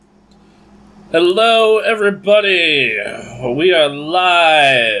Hello, everybody. We are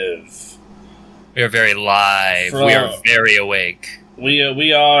live. We are very live. We are very awake.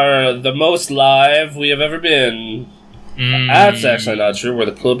 We are the most live we have ever been. That's actually not true.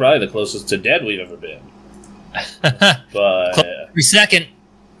 We're probably the closest to dead we've ever been. But every second,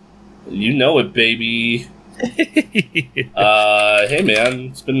 you know it, baby. Hey, man,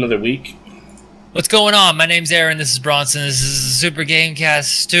 it's been another week. What's going on? My name's Aaron. This is Bronson. This is Super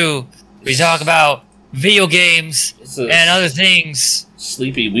Gamecast 2. We talk about video games and other things.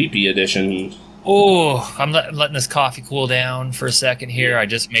 Sleepy Weepy edition. Oh, I'm letting this coffee cool down for a second here. I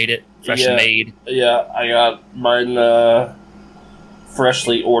just made it. Fresh made. Yeah, I got mine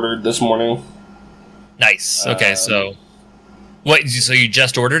freshly ordered this morning. Nice. Okay, so... What? So you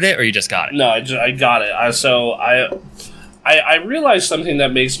just ordered it, or you just got it? No, I got it. I realized something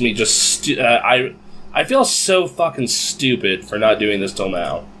that makes me just... I feel so fucking stupid for not doing this till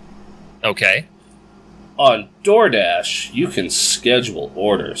now. Okay. On DoorDash, you can schedule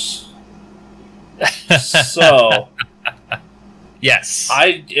orders. So... Yes.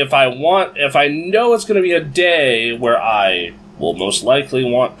 If I know it's going to be a day where I will most likely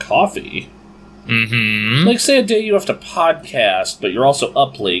want coffee... Mm-hmm. Like, say a day you have to podcast, but you're also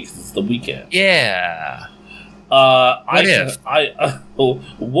up late because it's the weekend. Yeah. What if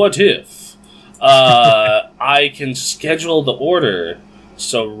I can schedule the order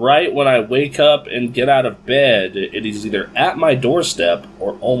so right when I wake up and get out of bed, it is either at my doorstep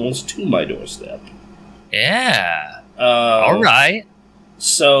or almost to my doorstep. Yeah. All right.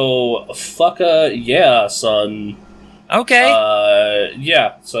 So, yeah, son. Okay.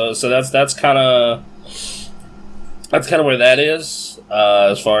 Yeah. So that's kind of where that is.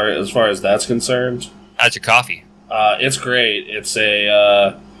 As far as that's concerned. How's your coffee? It's great. It's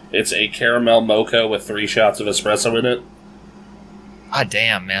a caramel mocha with 3 shots of espresso in it. Ah,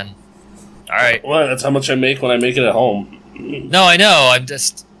 damn, man. All right. Well, that's how much I make when I make it at home. No, I know. I'm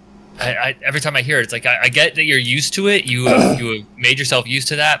just. I every time I hear it, it's like I get that you're used to it. You have made yourself used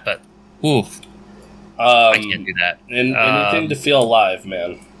to that, but ooh. I can't do that. Anything to feel alive,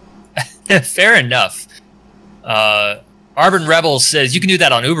 man. Fair enough. Arbin Rebels says you can do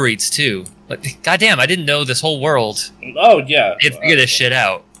that on Uber Eats too. But goddamn, I didn't know this whole world. Oh yeah, you figure this shit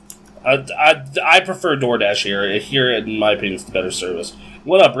out. I prefer DoorDash here. Here, in my opinion, is the better service.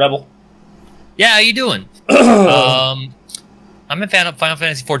 What up, Rebel? Yeah, how you doing? I'm in Final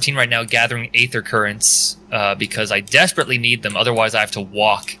Fantasy XIV right now, gathering Aether Currents because I desperately need them. Otherwise, I have to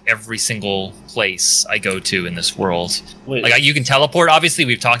walk every single place I go to in this world. Wait. Like you can teleport. Obviously,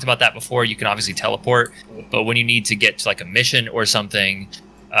 we've talked about that before. You can obviously teleport, but when you need to get to like a mission or something,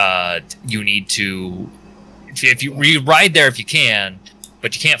 you need to. If you ride there if you can,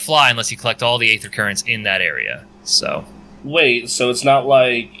 but you can't fly unless you collect all the Aether Currents in that area. So. Wait. So it's not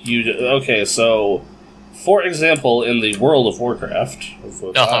like you. Okay. So. For example, in the World of Warcraft,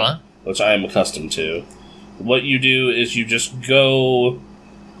 which I am accustomed to, what you do is you just go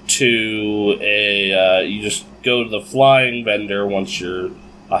to the flying vendor once you're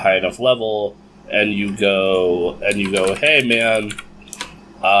a high enough level, and you go, hey man,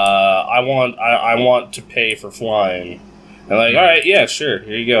 I want to pay for flying, and like, all right, yeah, sure,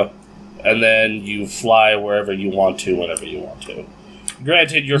 here you go, and then you fly wherever you want to, whenever you want to.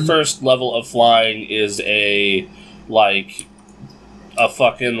 Granted, your first level of flying is a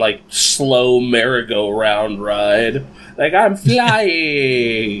fucking slow merry-go-round ride. Like, I'm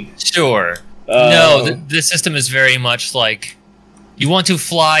flying. Sure. No, the system is very much like you want to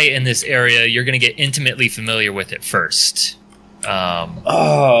fly in this area. You're going to get intimately familiar with it first.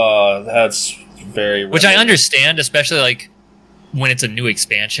 That's very. Which I understand, especially like. When it's a new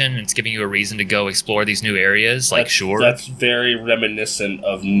expansion and it's giving you a reason to go explore these new areas, That's very reminiscent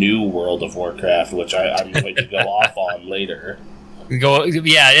of New World of Warcraft, which I'm going to go off on later.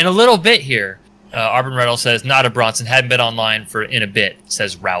 Yeah, in a little bit here. Arbin Reddle says, not a Bronson, hadn't been online in a bit,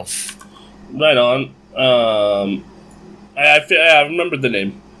 says Ralph. Right on. I remembered the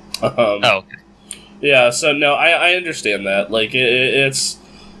name. Okay. Yeah, so no, I understand that. Like, it's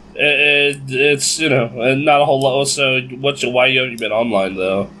not a whole lot. So why haven't you been online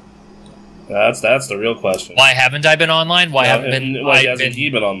though? That's the real question. Why haven't I been online? Why hasn't he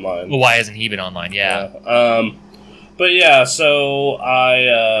been online? Well, why hasn't he been online? Yeah. But yeah, so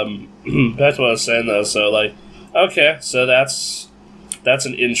I that's what I was saying though. So like, okay, so that's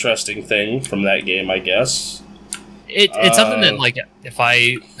an interesting thing from that game, I guess. It's something that like if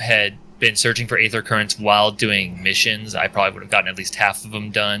I had been searching for Aether Currents while doing missions, I probably would have gotten at least half of them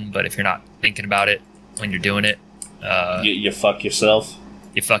done. But if you're not thinking about it when you're doing it, you fuck yourself.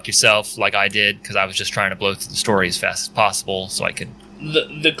 You fuck yourself like I did because I was just trying to blow through the story as fast as possible so I could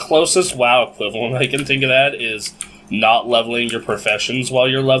the closest WoW equivalent I can think of that is not leveling your professions while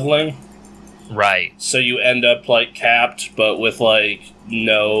you're leveling. Right. So you end up, like, capped, but with, like,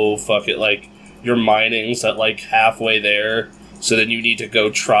 no like, your mining's at, like, halfway there, so then you need to go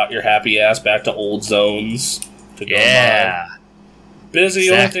trot your happy ass back to old zones to go mine. Busy.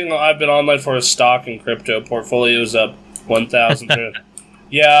 The only thing I've been online for is stock and crypto. Portfolio's up 1,000.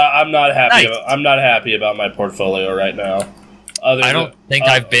 Yeah, I'm not happy. Nice. I'm not happy about my portfolio right now. I don't think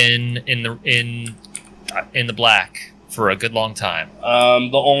I've been in the black for a good long time.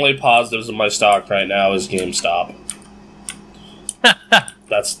 The only positives in my stock right now is GameStop.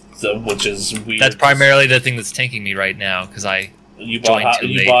 Which is weird. That's primarily the thing that's tanking me right now because you bought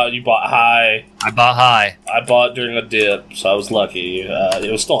high. I bought high. I bought during a dip, so I was lucky.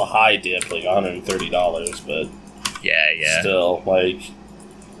 It was still a high dip, like $130, but yeah, still like,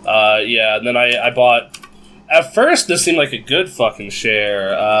 yeah. And then I bought. At first, this seemed like a good fucking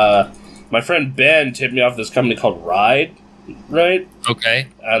share. My friend Ben tipped me off this company called Ride, right? Okay.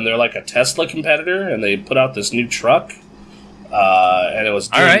 And they're like a Tesla competitor, and they put out this new truck, and it was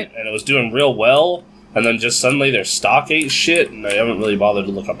doing real well. And then just suddenly their stock ate shit, and I haven't really bothered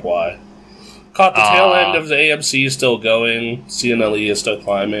to look up why. Caught the tail end of the AMC still going. CNLE is still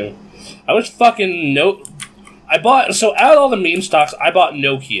climbing. I was fucking so out of all the meme stocks, I bought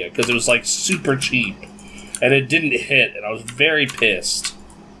Nokia because it was like super cheap, and it didn't hit, and I was very pissed.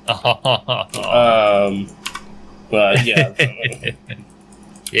 But yeah.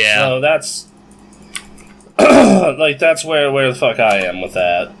 Yeah. So that's like that's where the fuck I am with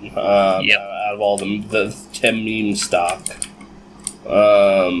that. Out of all the 10 meme stock.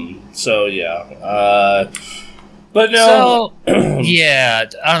 So yeah. But no. So yeah,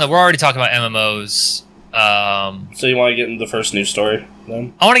 I don't know. We're already talking about MMOs. So you want to get into the first news story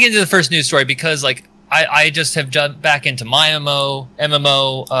then? I want to get into the first news story because like I just have jumped back into my MMO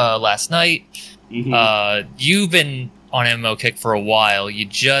last night. Mm-hmm. You've been on MMO kick for a while. You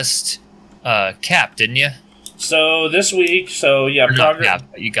just capped, didn't you? So this week, you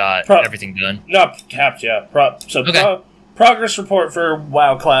got everything done. No, capped, yeah. Progress report for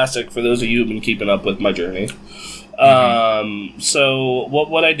WoW Classic for those of you who've been keeping up with my journey. So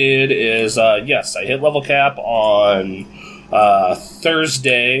what I did is, yes, I hit level cap on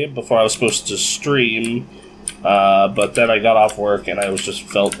Thursday before I was supposed to stream, but then I got off work and I just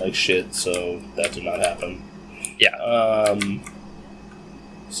felt like shit, so that did not happen. Yeah.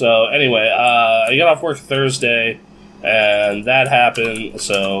 So anyway, I got off work Thursday, and that happened.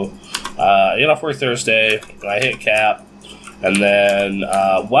 So I got off work Thursday, and I hit cap, and then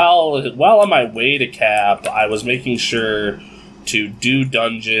while on my way to cap, I was making sure to do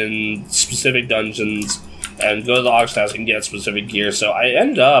specific dungeons, and go to the auction house and get specific gear. So I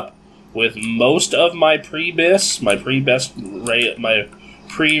end up with most of my pre-bis, my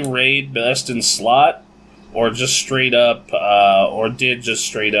pre-raid best in slot, or just straight up, have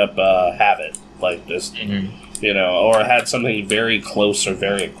it like this, or had something very close or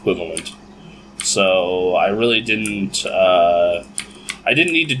very equivalent. So I really didn't. I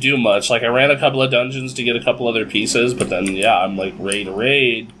didn't need to do much. Like I ran a couple of dungeons to get a couple other pieces, but then I'm like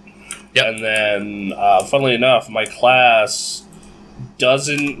raid. Yep. And then, funnily enough, my class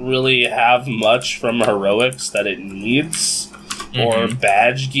doesn't really have much from heroics that it needs, or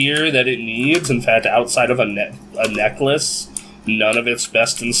badge gear that it needs. In fact, outside of a necklace, none of its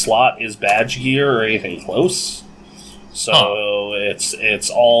best in slot is badge gear or anything close. So it's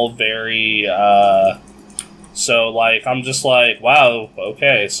all very. So like I'm just like, wow,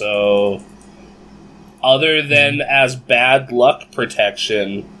 okay. So other than as bad luck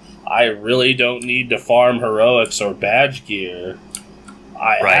protection, I really don't need to farm heroics or badge gear.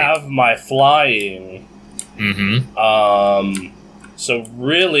 I have my flying. So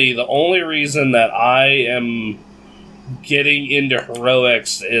really, the only reason that I am getting into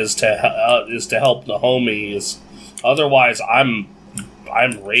heroics is to help the homies. Otherwise, I'm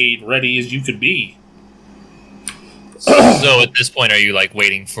raid ready as you could be. So at this point, are you like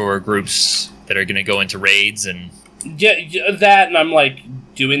waiting for groups that are going to go into raids and? Yeah, that, and I'm like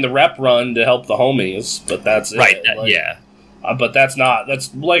doing the rep run to help the homies, but that's right. Like, but that's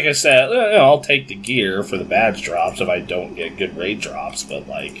like I said, I'll take the gear for the badge drops if I don't get good raid drops, but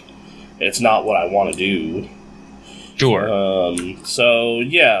like it's not what I want to do. Sure. So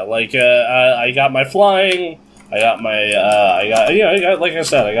yeah, like I got my flying, I got my I got like I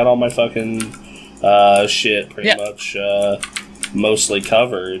said, I got all my fucking shit pretty much mostly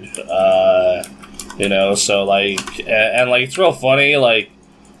covered. So like and like it's real funny like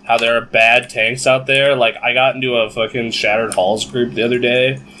how there are bad tanks out there. Like I got into a fucking Shattered Halls group the other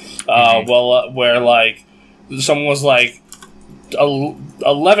day, where like someone was like,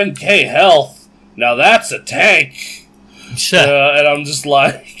 11k health. Now that's a tank. And I'm just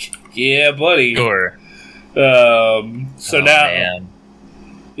like, yeah, buddy. Sure. So now, man.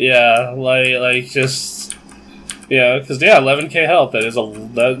 yeah, like just, yeah, because 11k health.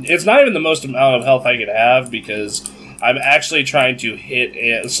 It's not even the most amount of health I could have because I'm actually trying to hit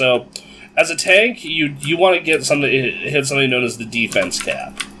it. So, as a tank, you want to hit something known as the defense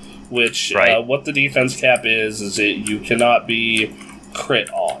cap, which what the defense cap is you cannot be crit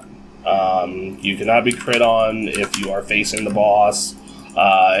on. You cannot be crit on if you are facing the boss,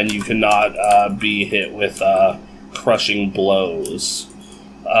 and you cannot be hit with crushing blows.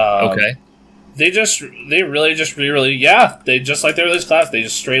 Okay. They just like the release class, they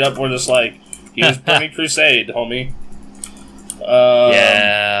just straight up were just like, here's Burning Crusade, homie.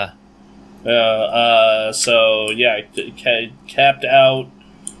 Yeah. So yeah, capped out,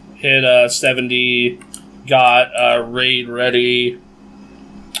 hit 70, got raid ready.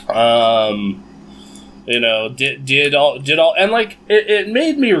 Did all, and like it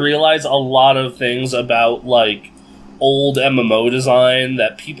made me realize a lot of things about like old MMO design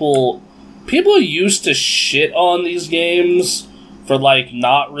that people used to shit on these games for like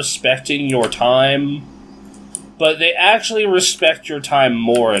not respecting your time, but they actually respect your time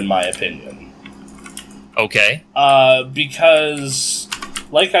more, in my opinion. Okay. Because,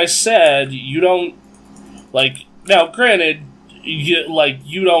 like I said, you don't like. Now, granted,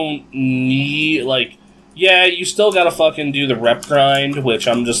 you don't need yeah, you still gotta fucking do the rep grind, which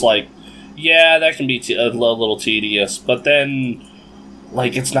I'm just like, yeah, that can be a little tedious, but then,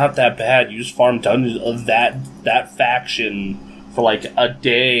 like, it's not that bad. You just farm dungeons of that faction for like a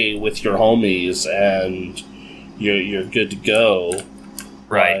day with your homies, and you're good to go.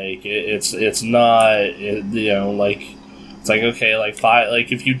 Right. Like it's not it's like, okay,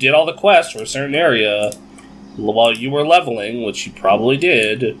 like if you did all the quests for a certain area while you were leveling, which you probably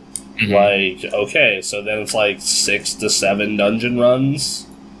did, like, okay, so then it's like 6 to 7 dungeon runs.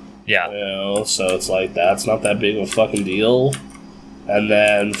 Yeah. So it's like, that's not that big of a fucking deal. And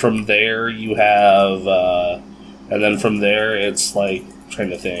then from there you have it's like,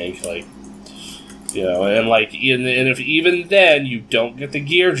 trying to think, like, and like, and if even then you don't get the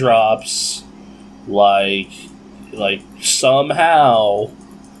gear drops, like somehow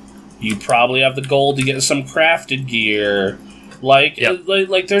you probably have the gold to get some crafted gear. Like,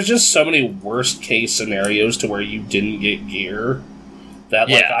 like there's just so many worst case scenarios to where you didn't get gear that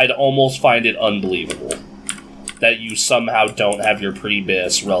I'd almost find it unbelievable that you somehow don't have your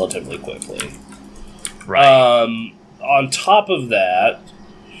pre-bis relatively quickly. Right. On top of that,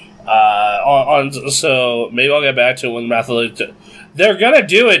 so maybe I'll get back to it when the they're gonna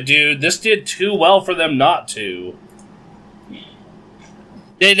do it, dude. This did too well for them not to.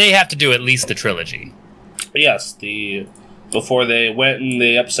 They have to do at least the trilogy. Yes, before they went and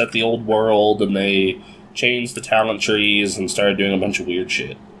they upset the old world and they changed the talent trees and started doing a bunch of weird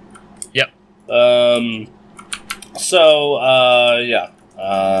shit. Yep.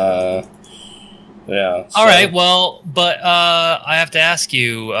 Yeah. All right. Well, but I have to ask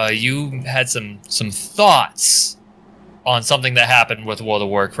you. You had some thoughts on something that happened with World of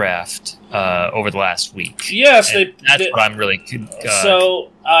Warcraft over the last week. Yes, that's what I'm really.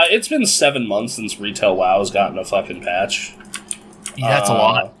 It's been 7 months since Retail WoW has gotten a fucking patch. That's a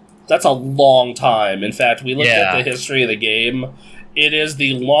lot. That's a long time. In fact, we looked at the history of the game. It is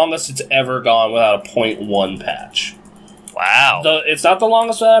the longest it's ever gone without a 0.1 patch. Wow. It's not the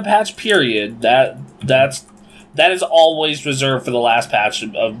longest without a patch, period. That is always reserved for the last patch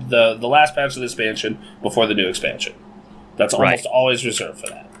of the last patch of the expansion before the new expansion. That's almost always reserved for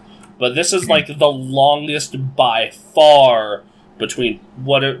that. But this is like the longest by far between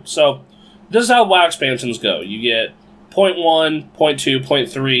so this is how WoW expansions go. You get 0.1, 0.2,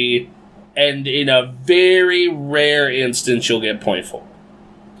 0.3, and in a very rare instance you'll get 0.4.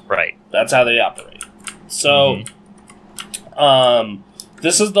 Right. That's how they operate. So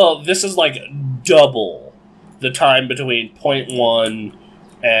this is like double the time between 0.1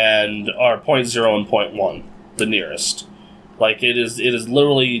 or 0.0 and 0.1, the nearest. Like, it is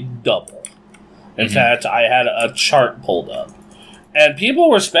literally double. In fact, I had a chart pulled up. And people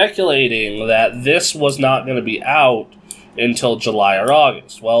were speculating that this was not going to be out until July or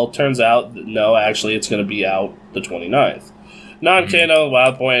August. Well, it turns out that no, actually, it's going to be out the 29th. Non-canon,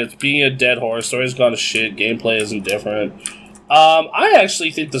 Wild Point, it's being a dead horse. Story's gone to shit. Gameplay isn't different. I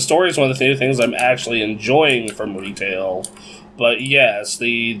actually think the story is one of the few things I'm actually enjoying from Retail. But yes,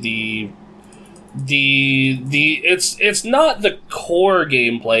 it's not the core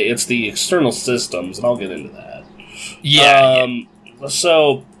gameplay, it's the external systems, and I'll get into that. Yeah.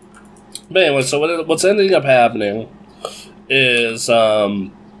 So, but anyway, so what's ending up happening is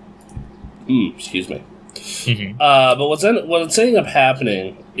excuse me. Mm-hmm. But what's ending up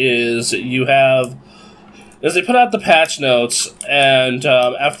happening is as they put out the patch notes, and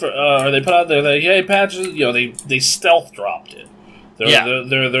they put out hey, patches, they stealth dropped it.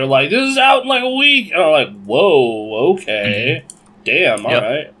 They're like, this is out in like a week, and I'm like, whoa, okay, damn, all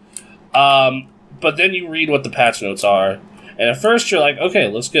right. But then you read what the patch notes are, and at first you're like, okay,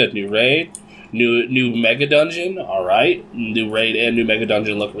 looks good. New raid, new mega dungeon, all right. New raid and new mega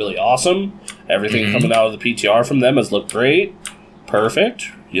dungeon look really awesome. Everything coming out of the PTR from them has looked great,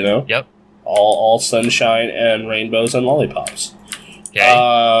 perfect. Yep. All sunshine and rainbows and lollipops. Okay.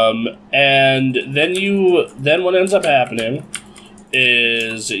 And then what ends up happening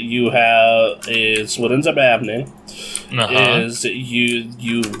is you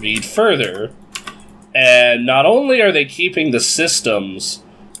read further, and not only are they keeping the systems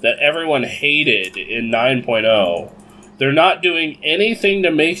that everyone hated in 9.0, they're not doing anything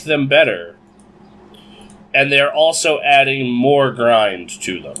to make them better, and they're also adding more grind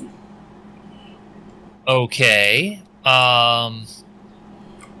to them. Okay.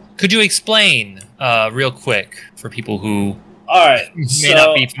 Could you explain real quick for people who may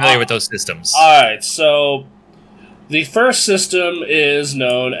not be familiar with those systems? Alright, so the first system is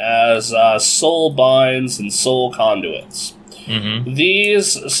known as soul binds and soul conduits. Mm-hmm.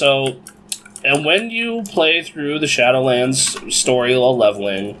 And when you play through the Shadowlands story while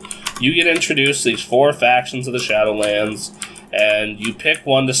leveling, you get introduced to these 4 factions of the Shadowlands, and you pick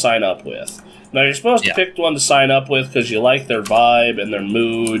one to sign up with. Now, you're supposed to pick one to sign up with because you like their vibe and their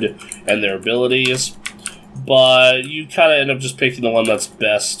mood and their abilities, but you kind of end up just picking the one that's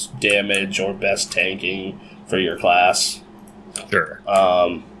best damage or best tanking for your class. Sure.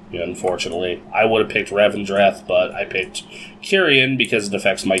 Unfortunately, I would have picked Revendreth, but I picked Kyrian because it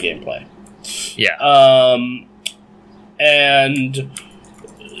affects my gameplay. Yeah. And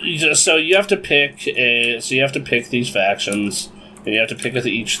so you have to pick these factions, and you have to pick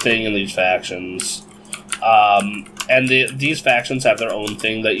each thing in these factions. And these factions have their own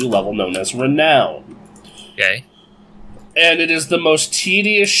thing that you level, known as Renown. Okay. And it is the most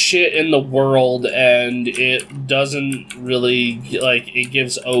tedious shit in the world, and it doesn't really, it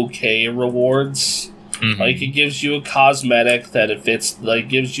gives okay rewards. Mm-hmm. It gives you a cosmetic that it fits,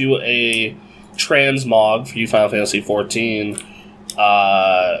 gives you a transmog for you Final Fantasy XIV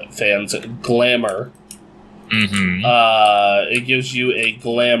fans, glamour. Mm-hmm. It gives you a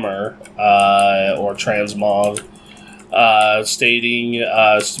glamour, or transmog, stating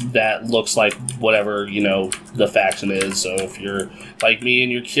that looks like whatever the faction is. So if you're like me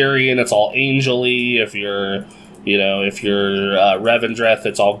and you're Kyrian, it's all angel-y. If you're Revendreth,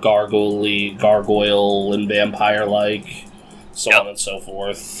 it's all gargoyle and vampire like, so on and so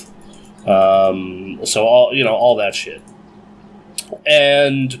forth. So all that shit,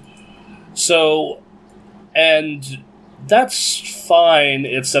 and that's fine,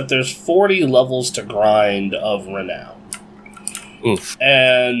 except there's 40 levels to grind of Renown. Oof.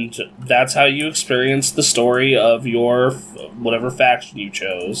 And that's how you experience the story of your whatever faction you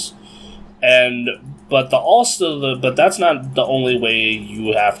chose. But that's not the only way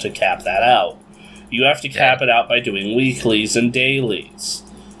you have to cap that out. You have to cap it out by doing weeklies and dailies.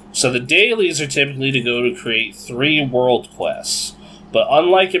 So the dailies are typically to go to create 3 world quests. But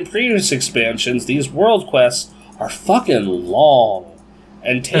unlike in previous expansions, these world quests are fucking long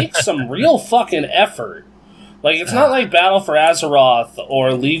and take some real fucking effort. It's not like Battle for Azeroth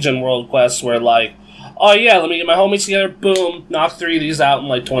or Legion world quests where oh yeah, let me get my homies together, boom, knock 3 of these out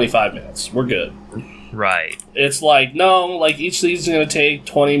in 25 minutes. We're good. Right. It's no, each of these is going to take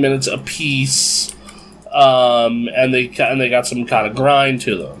 20 minutes a piece, and they got some kind of grind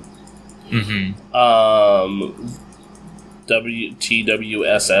to them. Mm-hmm.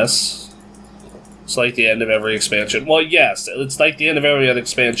 TWSS. It's like the end of every expansion. Well, yes, it's like the end of every other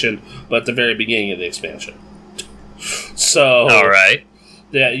expansion, but at the very beginning of the expansion. So, all right.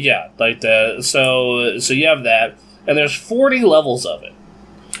 Yeah, like that. So you have that, and there's 40 levels of it.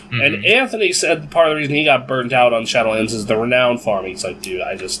 Mm-hmm. And Anthony said part of the reason he got burnt out on Shadowlands is the Renown farming. He's like, dude,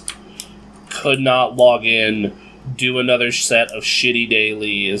 I just could not log in, do another set of shitty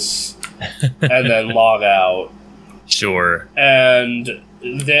dailies, and then log out. Sure. And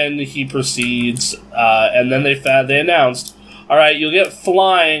then he proceeds, and then they announced, all right, you'll get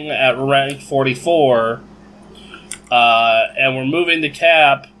flying at rank 44, and we're moving the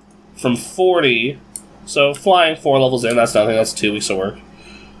cap from 40, so flying 4 levels in, that's nothing, that's 2 weeks of work.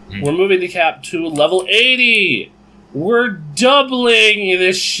 Mm-hmm. We're moving the cap to level 80! We're doubling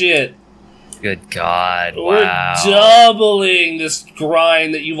this shit! Good God, wow. We're doubling this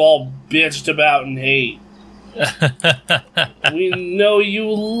grind that you've all bitched about and hate. We know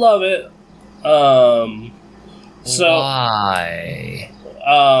you love it. So why?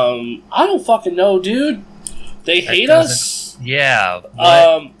 I don't fucking know, dude. They hate us. Yeah.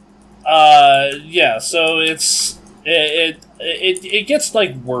 What? Yeah. So it gets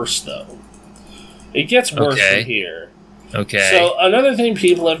like worse though. It gets worse from here. Okay. So another thing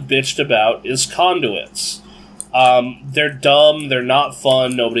people have bitched about is conduits. They're dumb. They're not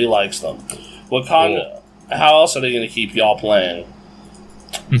fun. Nobody likes them. How else are they going to keep y'all playing?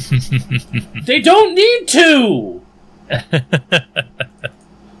 They don't need to.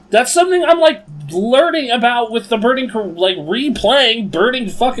 That's something I'm like learning about with the replaying Burning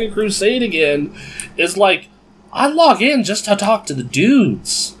fucking Crusade again. Is like I log in just to talk to the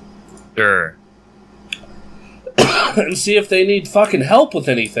dudes. Sure. And see if they need fucking help with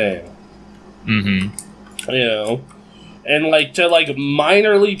anything. Mm-hmm. You know, and like to like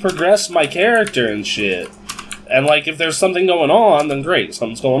minorly progress my character and shit. And like if there's something going on, then great,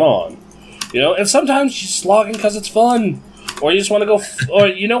 something's going on. You know, and sometimes you just log in because it's fun, or you just want to go. Or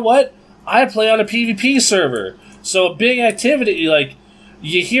you know what? I play on a PvP server, so a big activity like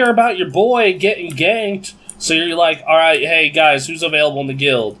you hear about your boy getting ganked, so you're like, all right, hey guys, who's available in the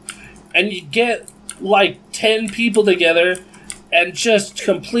guild? And you get like 10 people together and just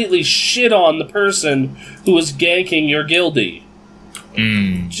completely shit on the person who is ganking your guildie.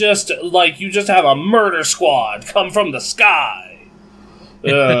 Just like you just have a murder squad come from the sky.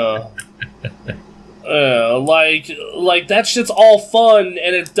 Like that shit's all fun,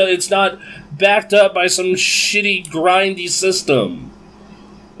 and it's not backed up by some shitty grindy system.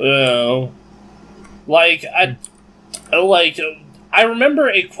 I remember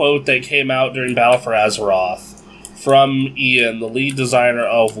a quote that came out during Battle for Azeroth from Ian, the lead designer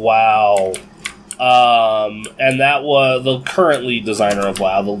of WoW. And that was the current lead designer of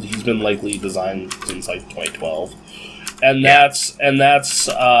WoW. He's been like lead design since like 2012, and that's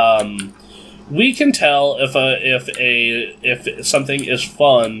we can tell if something is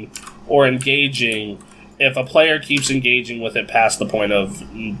fun or engaging if a player keeps engaging with it past the point of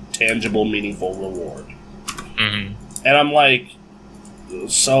tangible, meaningful reward. Mm-hmm. And I'm like,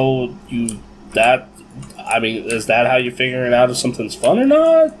 so is that how you're figuring out if something's fun or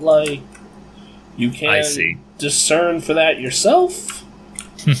not? Like. You can discern for that yourself.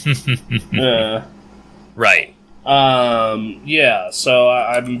 Right. Yeah. So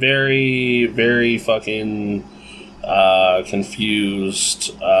I'm very, very fucking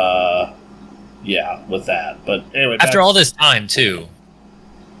confused. Yeah, with that. But anyway, after all this time, too.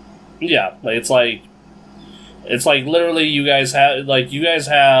 Yeah, it's like literally you guys have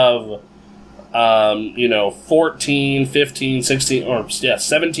 14, 15, 16, or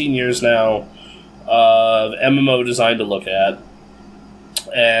 17 years now of MMO design to look at,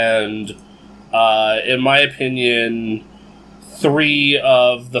 and in my opinion, 3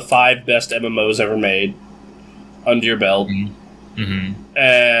 of the 5 best MMOs ever made under your belt,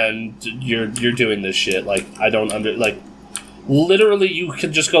 and you're doing this shit. Like I don't literally you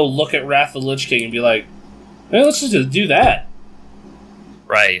could just go look at Wrath of the Lich King and be like, hey, let's just do that,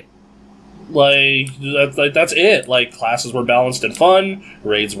 right? That's it. Like classes were balanced and fun,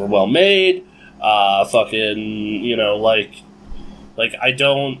 raids were well made. I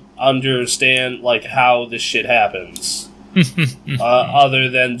don't understand like how this shit happens. Other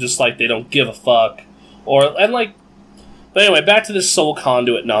than just like they don't give a fuck, but anyway, back to this soul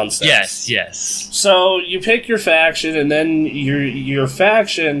conduit nonsense. Yes. So you pick your faction, and then your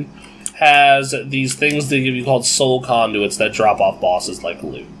faction has these things that give you called soul conduits that drop off bosses like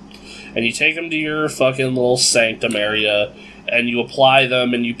loot, and you take them to your fucking little sanctum area. And you apply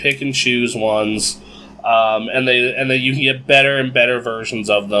them, and you pick and choose ones, and then you can get better and better versions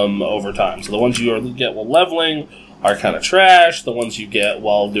of them over time. So the ones you get while leveling are kind of trash. The ones you get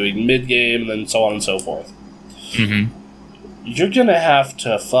while doing mid game, and then so on and so forth. Mm-hmm. You're gonna have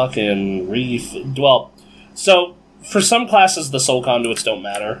to fucking so for some classes the soul conduits don't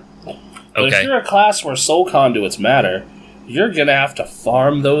matter. But if you're a class where soul conduits matter, you're gonna have to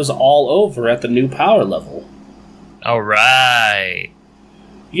farm those all over at the new power level. All right.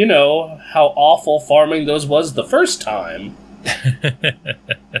 You know how awful farming those was the first time.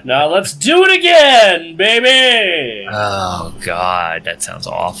 Now let's do it again, baby! Oh, God. That sounds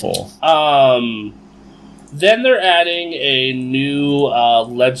awful. Then they're adding a new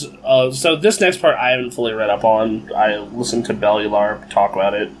so this next part I haven't fully read up on. I listened to Bellular talk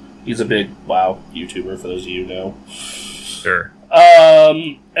about it. He's a big WoW YouTuber, for those of you who know. Sure.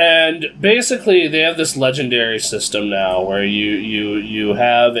 And basically they have this legendary system now where you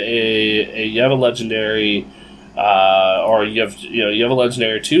have a legendary, or you have a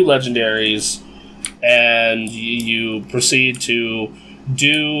legendary, 2 legendaries, and you proceed to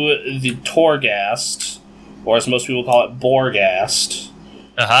do the Torghast, or as most people call it, Borghast.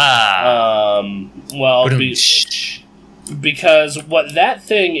 Aha! Well, because what that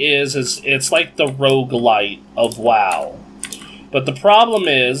thing is it's like the roguelite of WoW. But the problem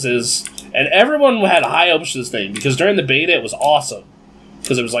is, and everyone had high hopes for this thing, because during the beta it was awesome.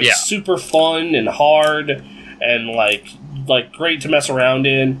 Because it was like super fun and hard, and like great to mess around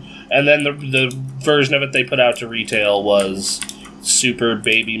in. And then the version of it they put out to retail was super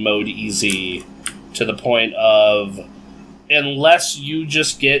baby mode easy, to the point of, unless you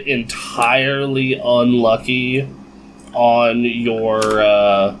just get entirely unlucky on your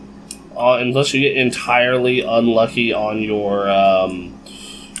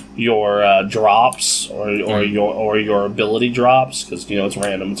drops or your ability drops, because it's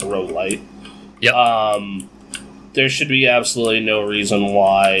random, it's a roguelite. Yep. There should be absolutely no reason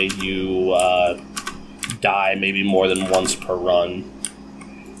why you die maybe more than once per run.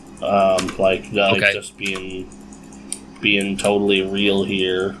 Just being totally real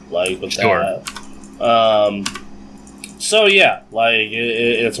here, like with that. So yeah, like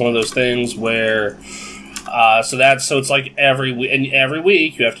it's one of those things where so it's like every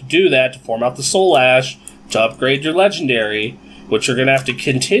week you have to do that to form out the Soul Ash to upgrade your legendary, which you're gonna have to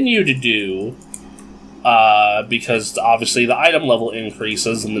continue to do because obviously the item level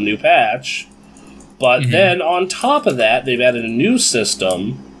increases in the new patch. But then on top of that, they've added a new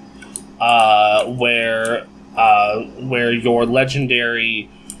system where your legendary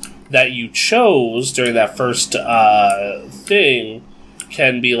that you chose during that first thing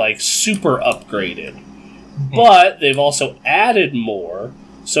can be like super upgraded. But they've also added more,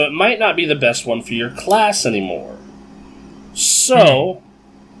 so it might not be the best one for your class anymore. So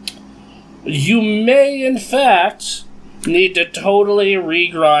you may in fact need to totally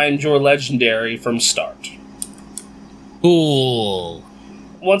regrind your legendary from start. Cool.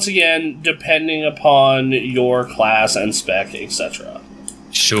 Once again, depending upon your class and spec, etc.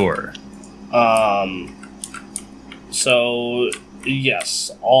 Sure. So,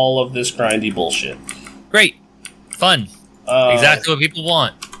 yes, all of this grindy bullshit. Great. Fun. Exactly what people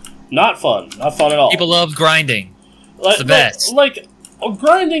want. Not fun. Not fun at all. People love grinding. It's the best.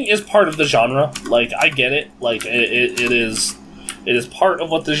 Grinding is part of the genre. Like, I get it. Like, it is part of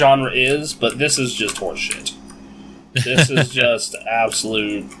what the genre is, but this is just horseshit. This is just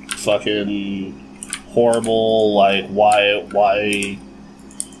absolute fucking horrible, like, why, why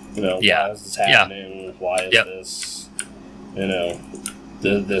is this happening? Yeah. Why is this,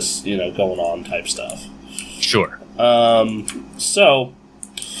 this, going on type stuff. Sure.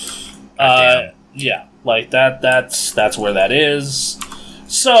 Yeah, like that's where that is.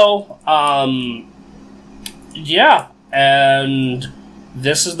 So, yeah, and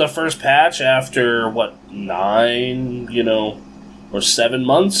this is the first patch after, 9, or 7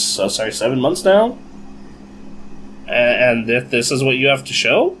 months? 7 months now? And this is what you have to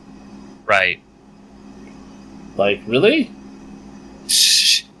show? Right. Like, really?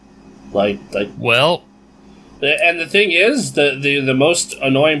 Well... And the thing is, the most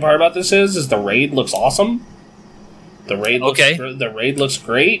annoying part about this is the raid looks awesome. The raid looks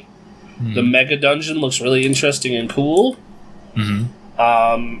great. The mega dungeon looks really interesting and cool.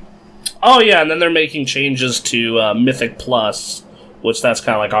 Oh yeah, and then they're making changes to Mythic Plus, which that's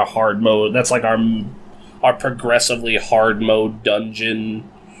kind of like our hard mode. That's like our progressively hard mode dungeon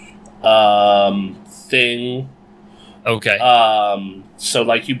thing. Okay. So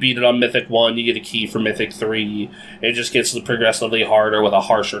like you beat it on Mythic 1, you get a key for Mythic 3. It just gets progressively harder with a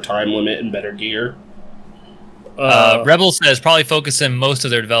harsher time limit and better gear. Rebel says probably focusing most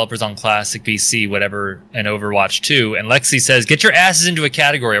of their developers on Classic BC, whatever, and Overwatch 2. And Lexi says, get your asses into a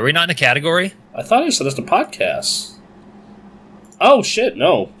category. Are we not in a category? I thought you said it's a podcast. Oh shit,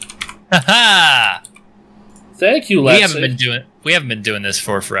 no. Haha! Thank you, Lexi. We haven't been doing this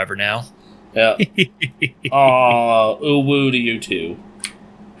for forever now. Yeah. Aw, woo to you too.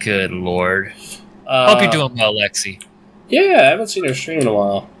 Good lord. Hope you're doing well, Lexi. Yeah, I haven't seen her stream in a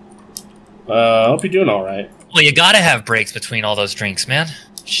while. Hope you're doing alright. Well, you gotta have breaks between all those drinks, man.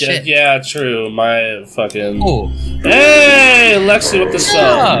 Shit. Yeah, true. My fucking... Ooh. Hey, Lexi with the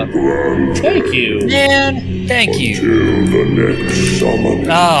sub. Thank you. Man, thank you.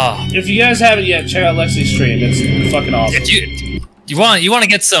 If you guys haven't yet, check out Lexi's stream. It's fucking awesome. You want to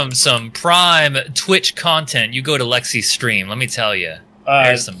get some prime Twitch content, you go to Lexi's stream. Let me tell you.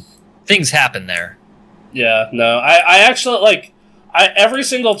 There's some things happen there. Yeah, no. I actually, every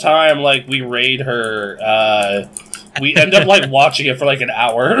single time, we raid her, we end up, watching it for, an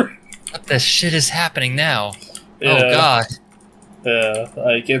hour. What the shit is happening now? Yeah. Oh, God. Yeah,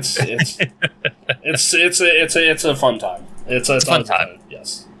 like it's a fun time. It's a fun time.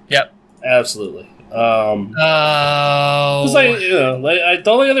 Yes. Yep. Absolutely. Oh. Because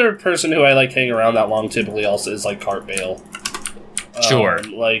the only other person who I like hang around that long typically also is like Cart Bale. Sure.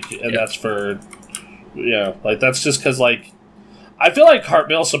 That's for, that's just because like, I feel like Cart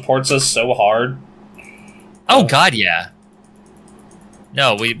Bale supports us so hard. Oh God, yeah.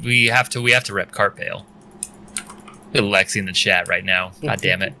 No, we have to rep Cart Bale. Look at Lexi in the chat right now. God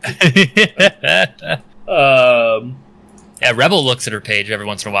damn it. Yeah, Rebel looks at her page every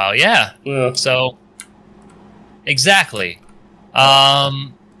once in a while. Yeah. So, exactly.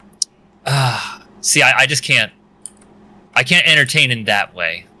 See, I just can't. I can't entertain in that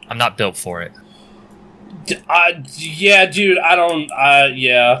way. I'm not built for it. Yeah, dude. I don't.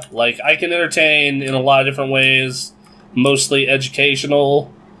 Yeah, like I can entertain in a lot of different ways, mostly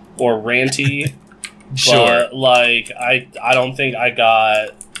educational or ranty. Sure. But like, I don't think I got.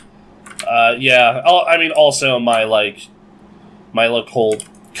 Yeah. I mean, also my whole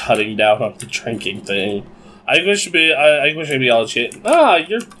cutting down on the drinking thing. I wish I'd be able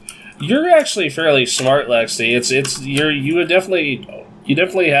to. You're actually fairly smart, Lexi. You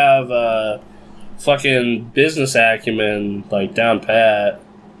definitely have fucking business acumen like down pat.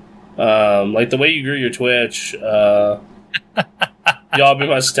 Like the way you grew your Twitch. Y'all be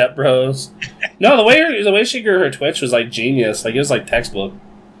my stepbros. No, the way she grew her Twitch was like genius. Like it was like textbook.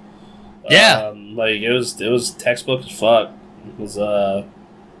 Yeah. Like it was textbook as fuck. It was like,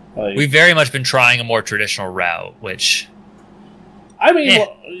 we've very much been trying a more traditional route, which I mean,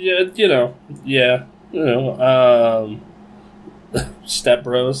 step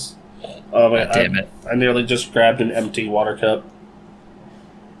bros. Damn it! I nearly just grabbed an empty water cup.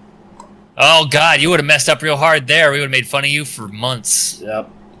 Oh God, you would have messed up real hard there. We would have made fun of you for months.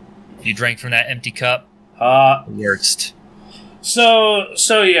 Yep. If you drank from that empty cup. Worst. So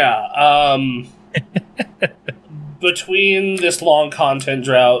yeah. Between this long content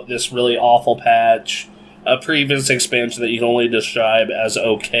drought, this really awful patch, a previous expansion that you can only describe as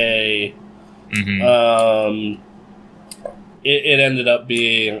okay, it ended up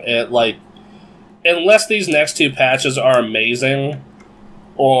being unless these next two patches are amazing,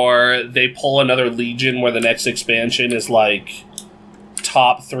 or they pull another Legion where the next expansion is like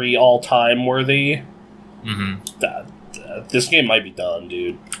top 3 all time worthy. This game might be done,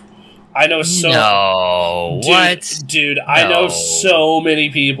 dude. I know dude, I know so many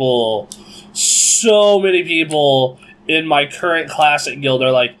people in my current Classic guild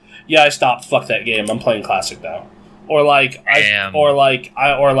are like, yeah, I stopped, fuck that game, I'm playing Classic now. Or like I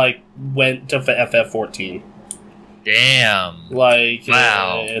went to FF14. Damn. Like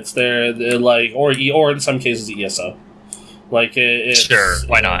wow. It's there like or in some cases ESO. Like sure,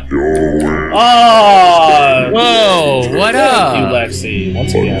 why not? Oh, whoa! What up? Thank you, Lexi.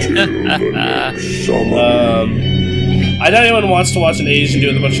 Once again. I know anyone wants to watch an Asian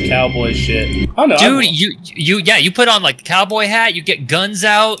doing a bunch of cowboy shit. Oh no, dude! You put on like the cowboy hat. You get guns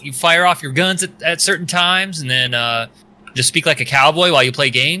out. You fire off your guns at certain times, and then just speak like a cowboy while you play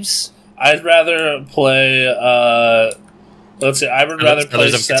games. I'd rather play. Let's see. I would rather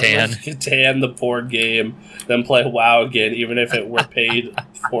play Settlers of Catan, the board game, than play WoW again, even if it were paid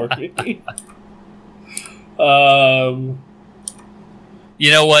for me.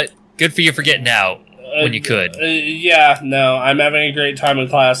 You know what? Good for you for getting out when you could. Yeah, no, I'm having a great time in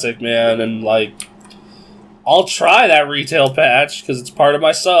Classic, man, and like, I'll try that retail patch because it's part of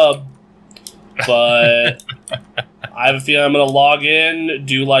my sub, but I have a feeling I'm gonna log in,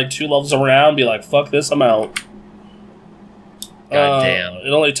 do like 2 levels around, be like, fuck this, I'm out. God damn. It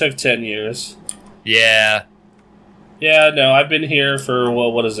only took 10 years. Yeah. Yeah, no, I've been here for,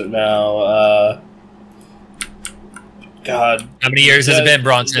 what is it now? God. How many years has it been,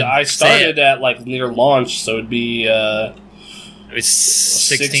 Bronson? I started at, like, near launch, so it'd be, it was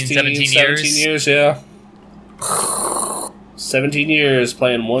 16, 17 years? Yeah. 17 years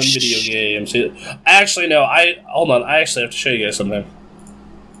playing one video game. So, actually, no, hold on, I actually have to show you guys something.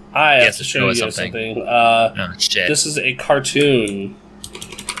 I have to show you something. Oh, shit. This is a cartoon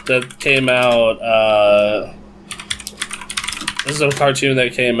that came out. This is a cartoon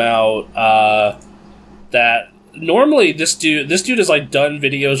that came out. That normally this dude has like done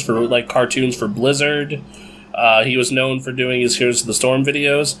videos for like cartoons for Blizzard. He was known for doing his Heroes of the Storm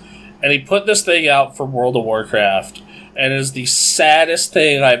videos, and he put this thing out for World of Warcraft, and it is the saddest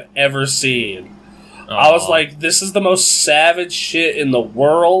thing I've ever seen. I was like, this is the most savage shit in the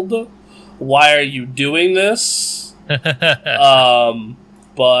world. Why are you doing this? But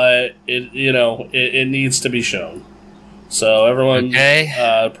it needs to be shown. So everyone,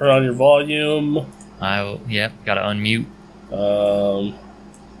 put on your volume. Gotta unmute.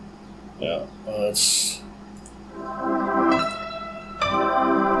 Yeah, let's.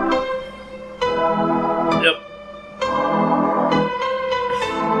 Yep.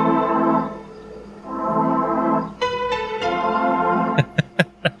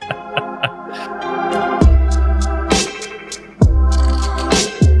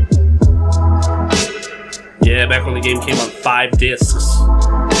 Yeah, back when the game came on 5 discs.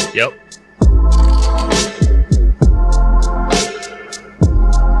 Yep.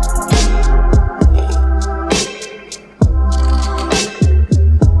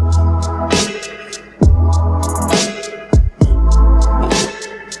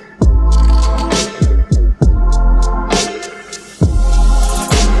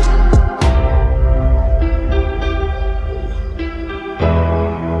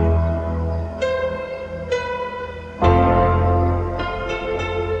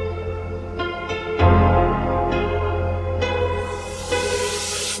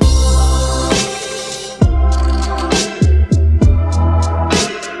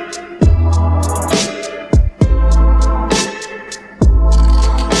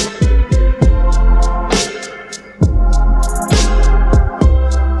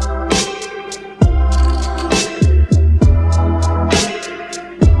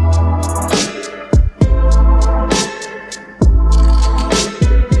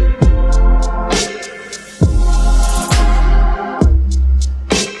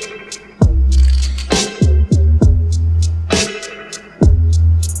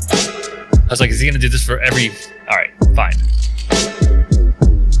 I was like, is he going to do this for every... All right, fine.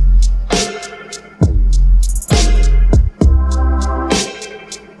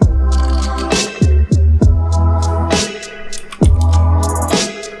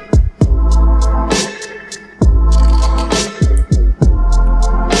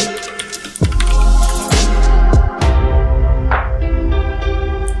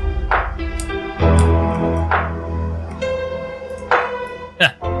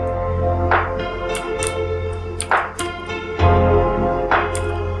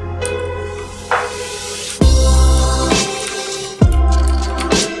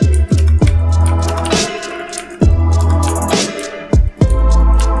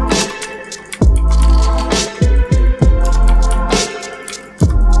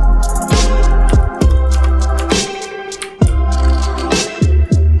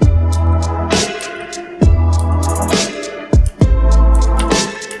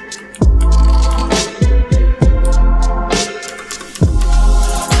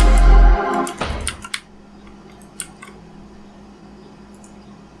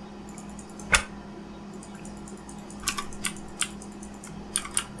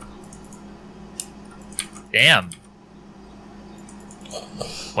 Damn.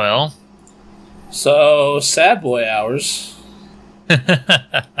 Well. So, sad boy hours. And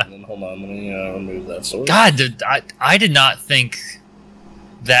then, hold on, let me remove that sword. God, dude, I did not think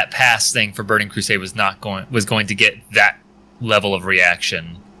that pass thing for Burning Crusade was going to get that level of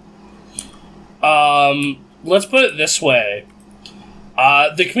reaction. Let's put it this way.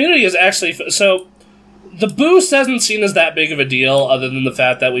 The community is actually... So, the boost hasn't seen as that big of a deal, other than the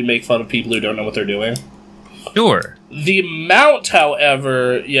fact that we make fun of people who don't know what they're doing. Sure. The mount,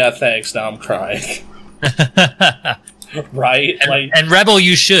 however... Yeah, thanks, now I'm crying. Right? And Rebel,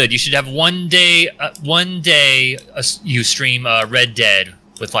 you should have one day you stream Red Dead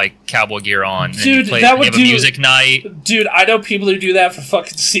with like cowboy gear on. Dude, and that would have a music night. Dude, I know people who do that for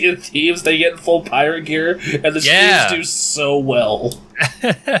fucking Sea of Thieves. They get full pirate gear, and the streams do so well.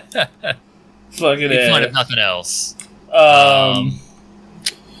 Fucking Be fun if nothing else.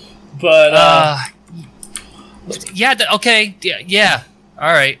 Yeah. Okay. Yeah.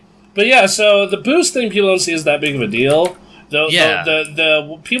 All right. But yeah, so the boost thing people don't see as that big of a deal.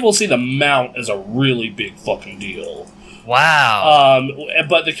 The people see the mount as a really big fucking deal. Wow.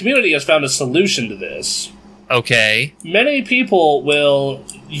 But the community has found a solution to this. Okay. Many people will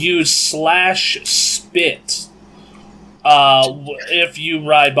use /spit if you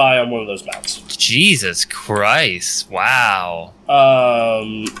ride by on one of those mounts. Jesus Christ. Wow.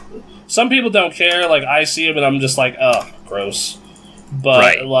 Some people don't care. Like, I see them and I'm just like, ugh, gross.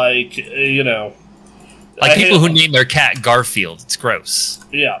 But, like, you know... Like people who name their cat Garfield. It's gross.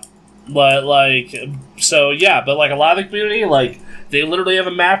 Yeah. But, like... So, yeah. But, like, a lot of the community, like, they literally have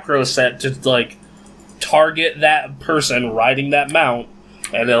a macro set to, like, target that person riding that mount.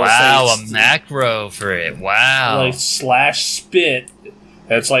 And they'll say... a macro for it. Wow. Like, /spit.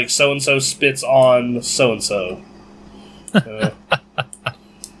 And it's like, so-and-so spits on so-and-so. Jesus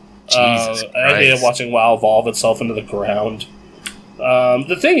Christ. I ended up watching WoW evolve itself into the ground.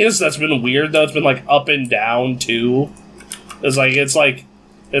 The thing is that's been weird, though. It's been, like, up and down, too. It's like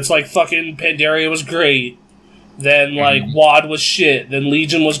fucking Pandaria was great, then like WoD was shit, then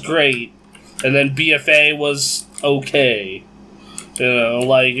Legion was great, and then BFA was okay. You know,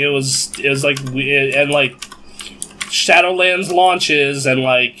 like it was like and like Shadowlands launches and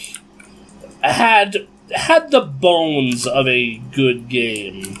like had the bones of a good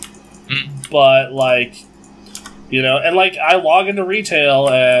game, but like, you know, and like I log into retail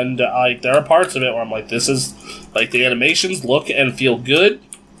and like there are parts of it where I'm like, this is like the animations look and feel good,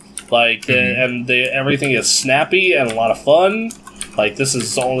 like everything is snappy and a lot of fun. Like this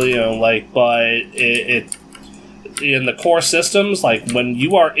is only, you know, like, but it in the core systems, like when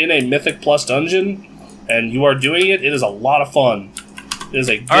you are in a Mythic Plus dungeon and you are doing it, it is a lot of fun. It is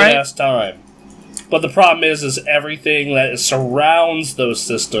a good ass time. But the problem is everything that surrounds those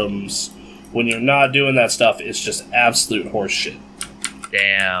systems when you're not doing that stuff is just absolute horseshit.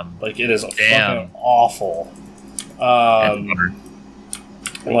 Damn. Like it is fucking awful. Like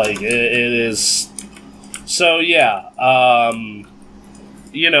it is. So yeah,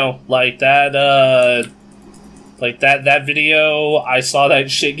 you know, like that. Like that video, I saw that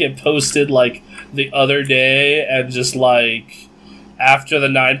shit get posted like the other day, and just like after the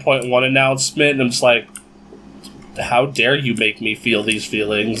 9.1 announcement, I'm just like, how dare you make me feel these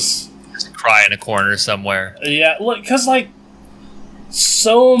feelings? Just cry in a corner somewhere. Yeah, look, because like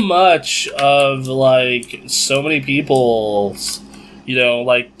so much of like so many people, you know,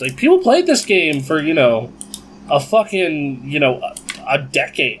 like people played this game for, you know, a fucking, you know, a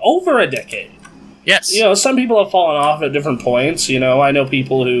decade, over a decade. Yes. You know, some people have fallen off at different points. You know, I know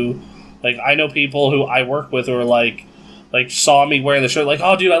people who I work with who are like saw me wearing the shirt, like,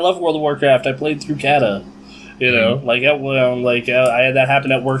 oh, dude, I love World of Warcraft. I played through Kata. You know, I had that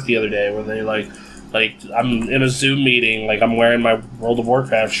happen at work the other day where they like I'm in a Zoom meeting, like I'm wearing my World of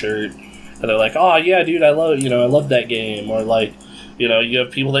Warcraft shirt, and they're like, oh yeah, dude, I love that game. Or like, you know, you have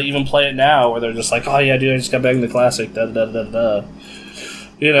people that even play it now where they're just like, oh yeah, dude, I just got back in the classic. Da da da da.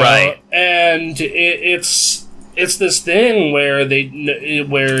 You know, right. And it's this thing where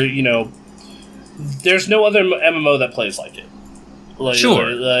you know, there's no other MMO that plays like it. Like,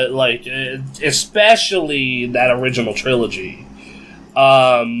 sure. Like especially that original trilogy.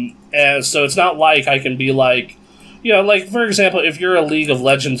 And so it's not like I can be like, you know, like for example, if you're a League of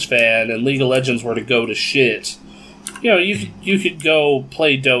Legends fan and League of Legends were to go to shit, you know, you could go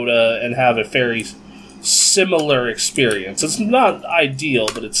play Dota and have a very similar experience. It's not ideal,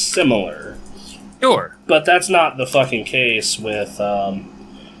 but it's similar. Sure. But that's not the fucking case with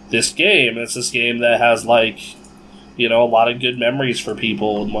this game. It's this game that has, like, you know, a lot of good memories for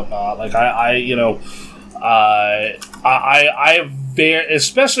people and whatnot. Like,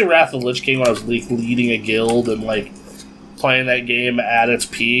 especially Wrath of the Lich King, when I was leading a guild and, like, playing that game at its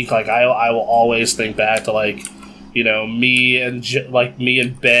peak, like, I will always think back to, like, you know, me and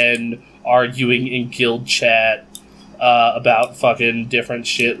Ben arguing in guild chat about fucking different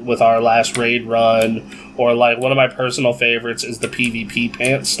shit with our last raid run, or like one of my personal favorites is the PvP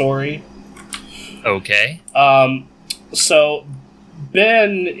pants story. Okay. So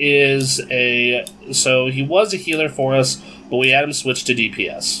Ben he was a healer for us, but we had him switch to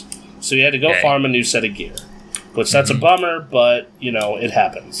DPS. So he had to go farm a new set of gear, which that's a bummer, but you know, it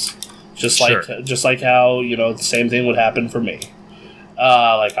happens. Just like how, you know, the same thing would happen for me.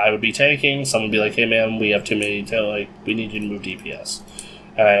 Like I would be tanking, someone would be like, "Hey man, we have too many. We need you to move DPS,"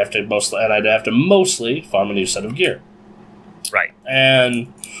 and I'd have to mostly farm a new set of gear. Right.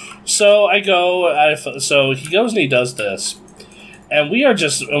 And so I go. So he goes and he does this, and we're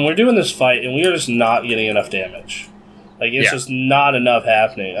doing this fight, and we are just not getting enough damage. Like it's just not enough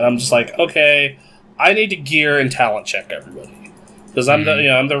happening, and I'm just like, okay, I need to gear and talent check everybody because I'm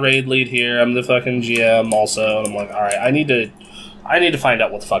the raid lead here. I'm the fucking GM also, and I'm like, all right, I need to find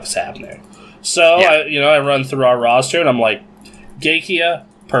out what the fuck is happening. So, I run through our roster, and I'm like, Geikia,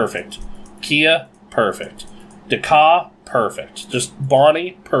 perfect. Kia, perfect. Daka, perfect. Just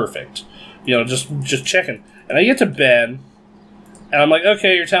Bonnie, perfect. You know, just checking. And I get to Ben, and I'm like,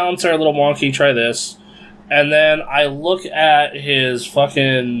 okay, your talents are a little wonky, try this. And then I look at his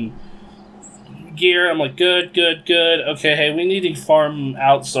fucking gear, I'm like, good. Okay, hey, we need to farm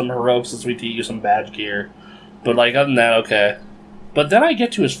out some heroics since we need to use some badge gear. But, like, other than that, okay. But then I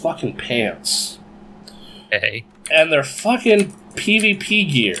get to his fucking pants. Hey. And they're fucking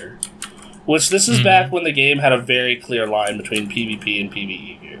PvP gear. Which this is back when the game had a very clear line between PvP and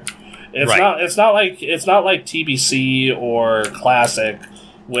PvE gear. It's not like TBC or Classic,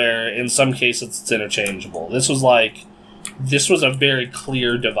 where in some cases it's interchangeable. This was a very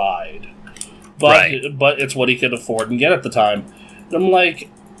clear divide. But it's what he could afford and get at the time. And I'm like,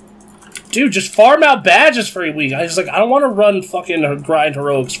 dude, just farm out badges for a week. I was like, I don't want to run fucking grind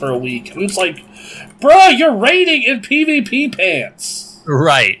heroics for a week. And it's like, bro, you're raiding in PvP pants.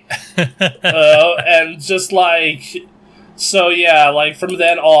 Right. And just like, so yeah, like from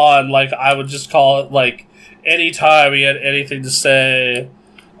then on, like I would just call it like anytime he had anything to say,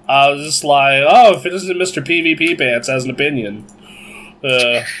 I was just like, oh, if it isn't Mr. PvP pants has an opinion.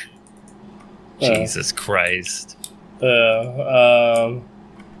 Jesus Christ. So,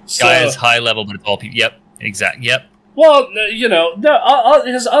 guy is high level, but it's all people. Yep, exactly. Yep. Well, you know,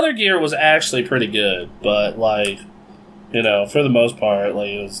 his other gear was actually pretty good, but like, you know, for the most part, like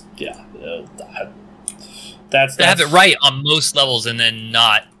it was, yeah. That's to have it right on most levels and then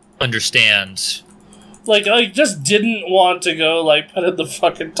not understand. Like, I just didn't want to go like put in the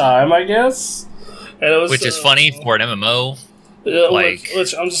fucking time, I guess. And it was, which is funny for an MMO.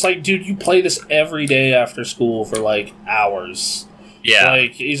 Which I'm just like, dude, you play this every day after school for like hours. Yeah.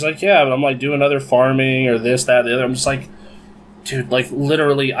 Like, he's like, yeah, but I'm like doing other farming or this, that, the other. I'm just like, dude, like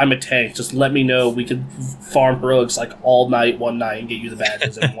literally, I'm a tank. Just let me know. We could farm heroics like all night, one night, and get you the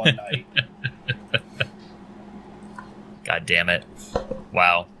badges in one night. God damn it.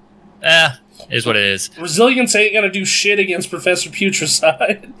 Wow. Is what it is. Resilience ain't gonna do shit against Professor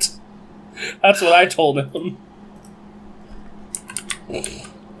Putricide. That's what I told him.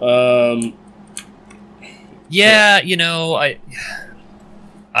 Yeah, you know, I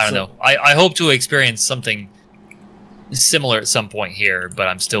don't know. I hope to experience something similar at some point here, but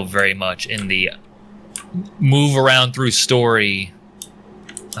I'm still very much in the move around through story,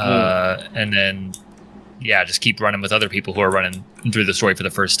 and then just keep running with other people who are running through the story for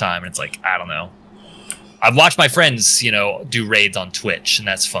the first time. And it's like, I don't know. I've watched my friends, you know, do raids on Twitch, and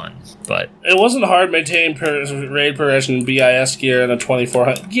that's fun. But it wasn't hard maintaining raid progression in BIS gear and a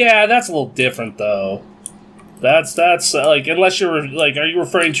 2400. Yeah, that's a little different though. That's like, unless you're like, are you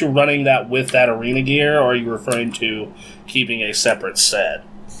referring to running that with that arena gear, or are you referring to keeping a separate set?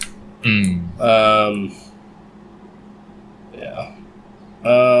 Yeah.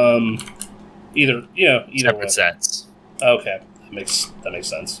 Either separate way. sets. Okay, that makes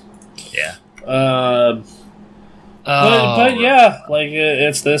sense. Yeah. But yeah, like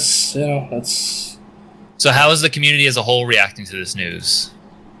it's this, you know, it's. So how is the community as a whole reacting to this news?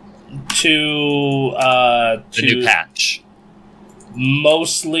 To the new patch,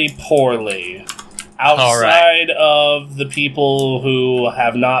 mostly poorly. Outside of the people who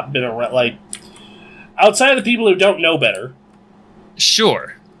have not been around, like outside of the people who don't know better.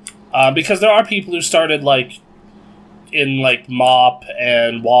 Sure. Because there are people who started like in like MOP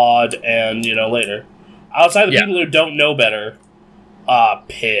and WAD and, you know, later. Outside of the people who don't know better,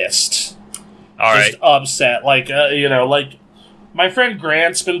 pissed. Just upset. Like, you know, like my friend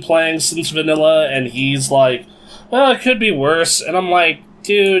Grant's been playing since vanilla, and he's like, well, it could be worse. And I'm like,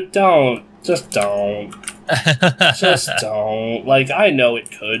 dude, don't. Just don't. Just don't. Like, I know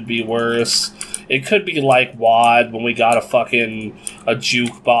it could be worse. It could be like WAD when we got a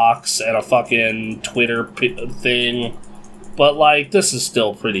jukebox and a fucking Twitter thing. But, like, this is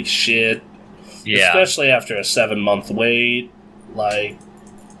still pretty shit. Yeah. Especially after a 7-month wait. Like.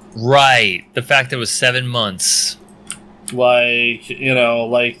 Right. The fact that it was 7 months. Like, you know,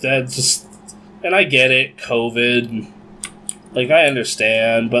 like, that just. And I get it, COVID. Like, I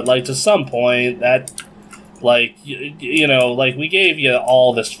understand. But, like, to some point, that. Like, you know, like, we gave you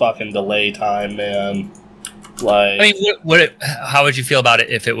all this fucking delay time, man. Like, I mean, how would you feel about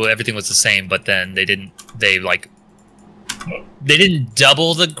it if everything was the same, but then they didn't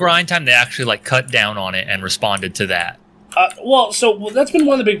double the grind time? They actually, like, cut down on it and responded to that. So that's been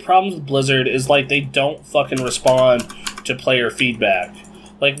one of the big problems with Blizzard is, like, they don't fucking respond to player feedback.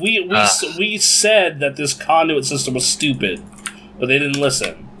 Like, we said that this conduit system was stupid, but they didn't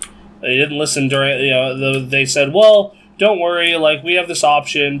listen. They didn't listen during, you know, they said, well, don't worry, like, we have this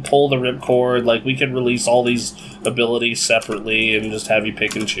option, pull the ripcord, like, we can release all these abilities separately and just have you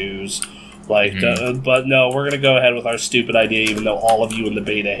pick and choose. Like, but no, we're going to go ahead with our stupid idea, even though all of you in the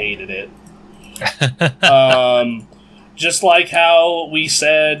beta hated it. Just like how we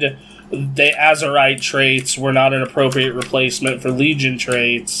said the Azerite traits were not an appropriate replacement for Legion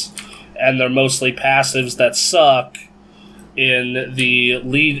traits, and they're mostly passives that suck in the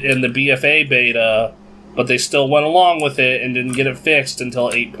BFA beta, but they still went along with it and didn't get it fixed until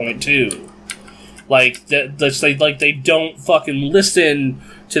 8.2. Like, they don't fucking listen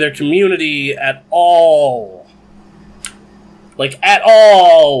to their community at all. Like, at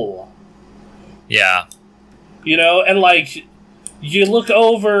all. Yeah. You know, and, like, you look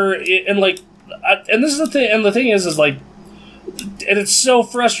over, and, like, and this is the thing, and the thing is, like, and it's so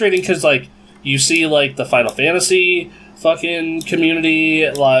frustrating, because, like, you see, like, the Final Fantasy fucking community,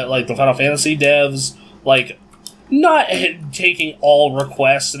 like the Final Fantasy devs, like, not taking all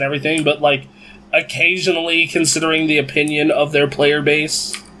requests and everything, but, like, occasionally considering the opinion of their player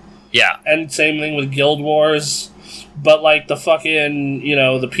base. Yeah. And same thing with Guild Wars. But, like, the fucking,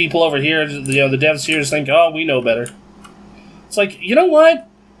 the people over here, the devs here just think, oh, we know better. It's like, you know what?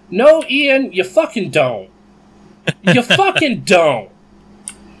 No, Ian, you fucking don't. You fucking don't.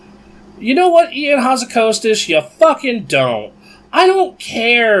 You know what, Ian Hazzikostas? You fucking don't. I don't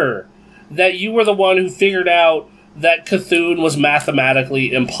care that you were the one who figured out that Cthulhu was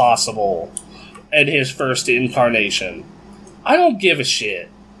mathematically impossible in his first incarnation. I don't give a shit.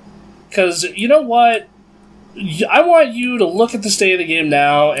 Because, you know what? I want you to look at the state of the game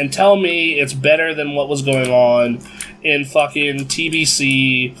now and tell me it's better than what was going on in fucking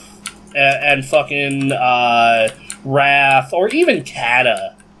TBC and fucking Wrath, or even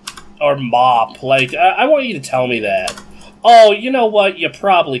Kata. Or Mop. Like, I want you to tell me that. Oh, you know what? You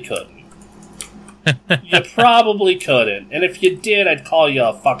probably couldn't. You probably couldn't. And if you did, I'd call you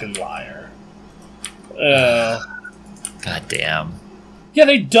a fucking liar. God damn. Yeah,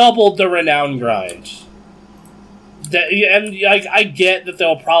 they doubled the renown grind. And I get that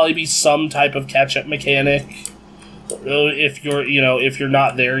there'll probably be some type of catch-up mechanic if you're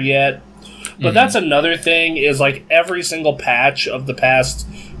not there yet. But that's another thing, is like every single patch of the past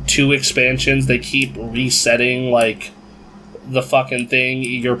 2 expansions, they keep resetting, like, the fucking thing,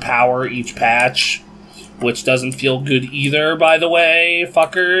 your power each patch, which doesn't feel good either, by the way,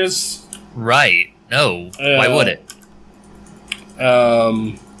 fuckers. Right. No. Why would it?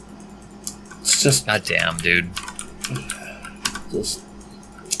 It's just... God damn, dude. Just...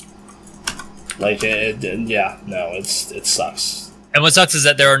 Like, it sucks. And what sucks is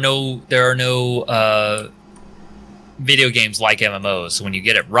that there are no video games like MMOs. So when you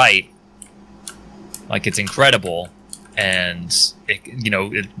get it right, like, it's incredible, and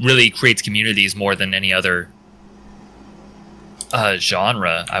it really creates communities more than any other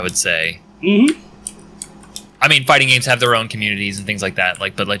genre, I would say. Mm-hmm. I mean, fighting games have their own communities and things like that.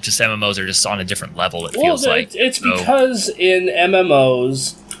 But just MMOs are just on a different level. It feels like it's because in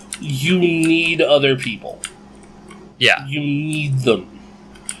MMOs you need other people. Yeah, you need them.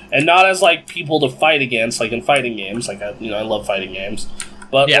 And not as, like, people to fight against, like in fighting games. Like, I love fighting games.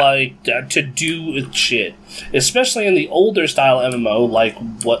 But, like, to do shit. Especially in the older style MMO, like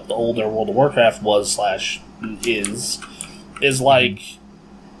what the older World of Warcraft was / is like,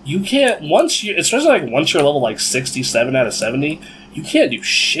 you can't, especially, like, once you're level, like, 67 out of 70, you can't do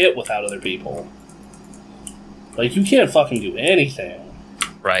shit without other people. Like, you can't fucking do anything.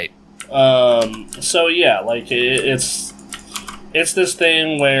 Right. So, yeah, like, it's this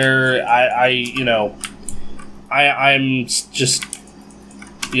thing where I'm just,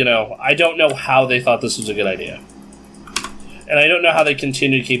 I don't know how they thought this was a good idea. And I don't know how they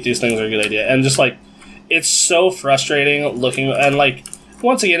continue to keep these things a good idea. And just, like, it's so frustrating looking, and, like,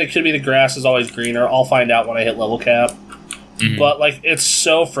 once again, it could be the grass is always greener. I'll find out when I hit level cap. Mm-hmm. But, like, it's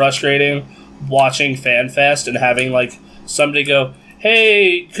so frustrating watching FanFest and having, like, somebody go,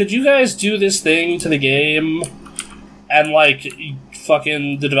 hey, could you guys do this thing to the game? And, like,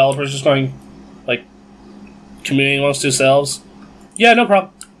 fucking the developers just going, like, communicating amongst themselves. Yeah, no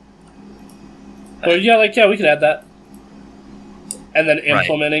problem. Or, yeah, we could add that. And then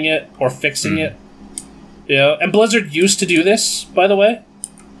implementing it or fixing it. And Blizzard used to do this, by the way.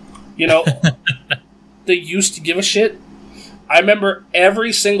 They used to give a shit. I remember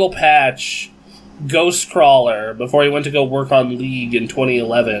every single patch, Ghostcrawler, before he went to go work on League in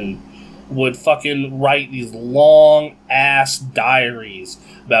 2011, would fucking write these long-ass diaries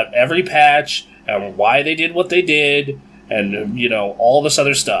about every patch and why they did what they did and, all this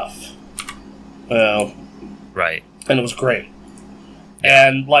other stuff. Right. And it was great.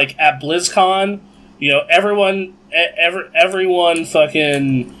 And, like, at BlizzCon, everyone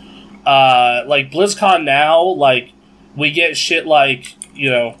fucking, like, BlizzCon now, like, we get shit like,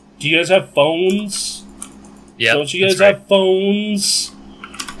 do you guys have phones? Yeah. Don't you guys have phones?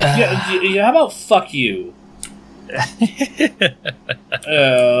 Yeah, how about fuck you? But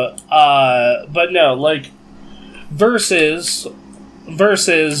no, like, versus,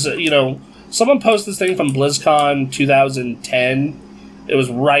 someone posted this thing from BlizzCon 2010. It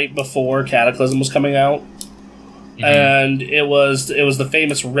was right before Cataclysm was coming out. Mm-hmm. And it was the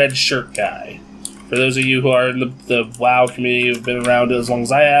famous red shirt guy. For those of you who are in the WoW community, who've been around as long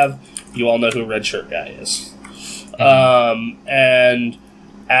as I have, you all know who red shirt guy is. Mm-hmm. And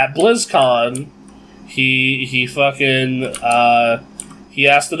at BlizzCon, he fucking he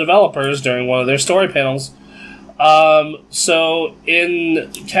asked the developers during one of their story panels. So in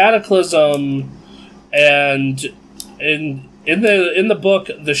Cataclysm and in the book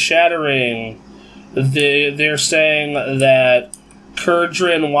The Shattering, they're saying that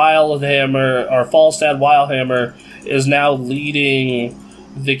Kurdran Wildhammer or Falstad Wildhammer is now leading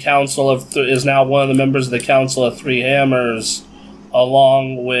the Council of is now one of the members of the Council of Three Hammers,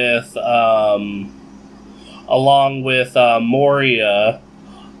 along with Moria,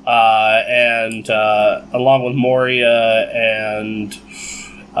 and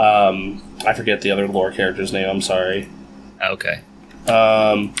I forget the other lore character's name. I'm sorry. Okay.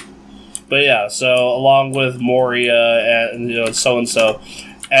 But yeah, so along with Moria and so and so,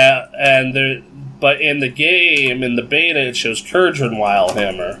 but in the game, in the beta, it shows Kurdran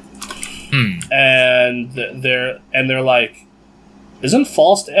Wildhammer, and they're like, isn't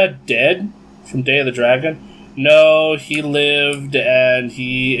Falstad dead from Day of the Dragon? No, he lived, and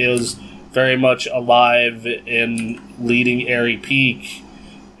he is very much alive in leading Airy Peak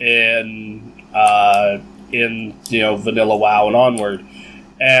in Vanilla WoW and onward.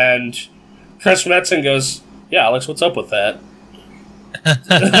 And Chris Metzen goes, yeah, Alex, what's up with that?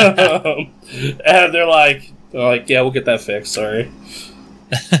 And they're like, yeah, we'll get that fixed, sorry.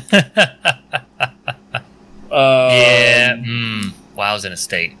 WoW's in a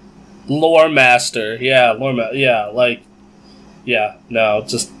state. Lore Master, yeah,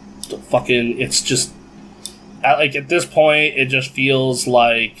 just fucking, it's just, at this point, it just feels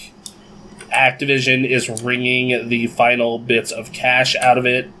like Activision is wringing the final bits of cash out of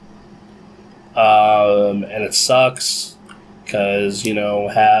it, and it sucks, because,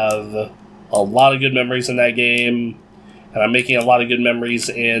 have a lot of good memories in that game, and I'm making a lot of good memories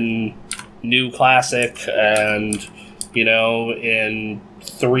in New Classic, and, in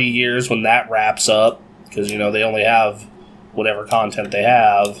 3 years when that wraps up, because, they only have whatever content they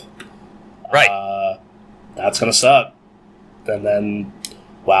have. Right. That's gonna suck. And then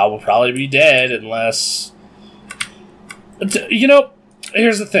WoW will probably be dead unless...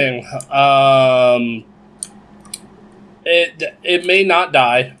 here's the thing. It may not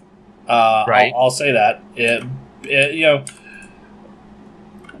die. Right. I'll say that.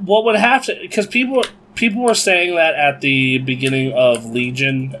 What would have to... Because people were saying that at the beginning of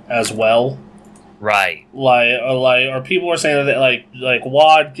Legion as well. Right. Or people were saying that, like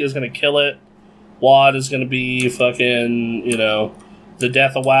WoD is going to kill it. WoD is going to be fucking, the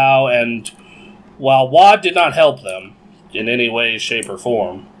death of WoW, and while WoD did not help them in any way, shape, or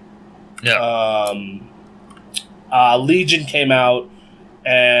form, no. Legion came out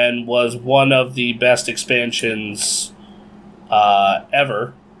and was one of the best expansions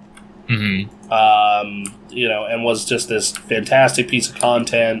ever. Mm-hmm. And was just this fantastic piece of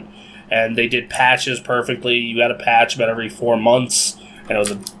content, and they did patches perfectly. You got a patch about every 4 months, and it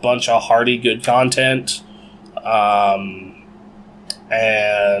was a bunch of hearty, good content. And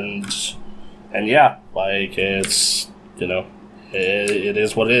yeah, it's, it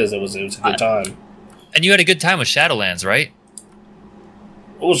is what it is. It was a good time. And you had a good time with Shadowlands, right?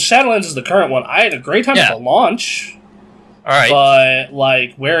 Well, Shadowlands is the current one. I had a great time at the launch. All right.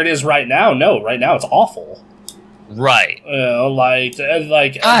 But, where it is right now, no. Right now, it's awful. Right. God,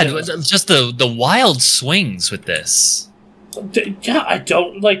 just the wild swings with this. Yeah, I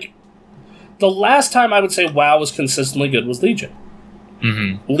don't, the last time I would say WoW was consistently good was Legion.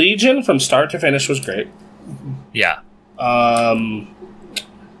 Mm-hmm. Legion, from start to finish, was great. Yeah. And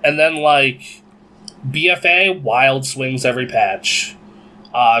then, BFA, wild swings every patch.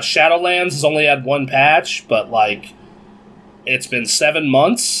 Shadowlands has only had one patch, but, it's been 7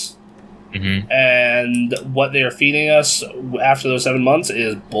 months, mm-hmm. and what they are feeding us after those 7 months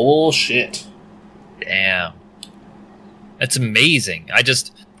is bullshit. Damn. That's amazing.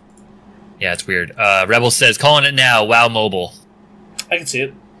 Yeah, it's weird. Rebel says, calling it now, WoW Mobile. I can see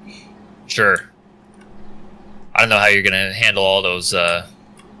it. Sure. I don't know how you're going to handle all those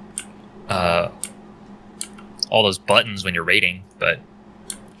buttons when you're raiding, but...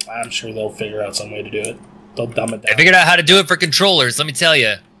 I'm sure they'll figure out some way to do it. They'll dumb it down. I figured out how to do it for controllers, let me tell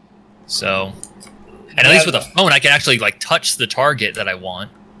you. So... And at least with a phone, I can actually, touch the target that I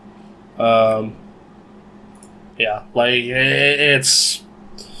want. Yeah,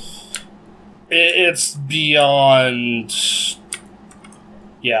 it's beyond...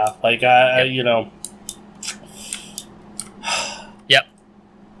 Yeah, Yep.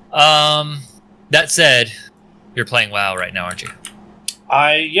 That said, you're playing WoW right now, aren't you?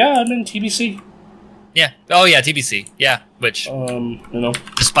 I'm in TBC. Yeah. Oh, yeah, TBC. Yeah, which, you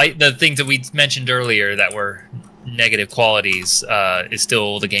despite the things that we mentioned earlier that were negative qualities, is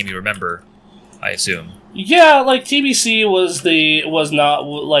still the game you remember, I assume. Yeah, TBC was not,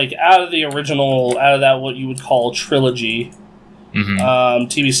 out of the original, what you would call trilogy. Mm-hmm.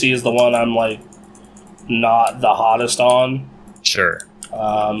 TBC is the one I'm, not the hottest on. Sure.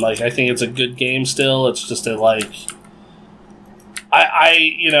 Like, I think it's a good game still. It's just that, like,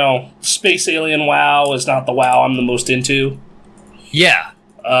 I Space Alien WoW is not the WoW I'm the most into. Yeah.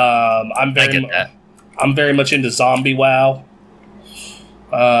 I'm very much into zombie WoW.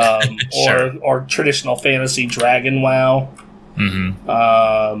 Sure. or traditional fantasy dragon WoW.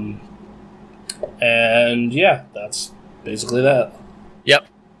 Mm-hmm. And yeah, that's basically that.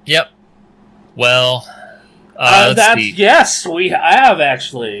 Yep. Well, that's see. Yes, we have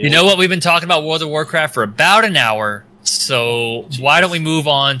actually. You know what? We've been talking about World of Warcraft for about an hour. So why don't we move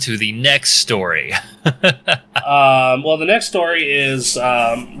on to the next story? Well, the next story is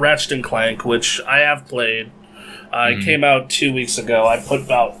Ratchet and Clank, which I have played. It came out 2 weeks ago. I put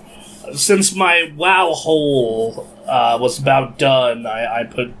since my WoW hole was about done, I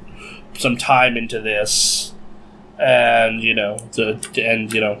put some time into this, and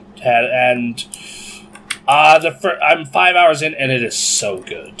I'm 5 hours in, and it is so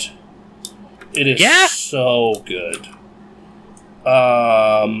good. It is so good.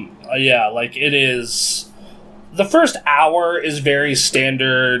 Like it is. The first hour is very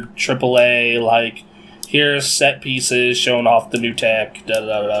standard AAA. Like, here's set pieces showing off the new tech. Da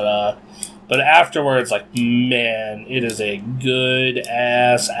da da da. But afterwards, like, man, it is a good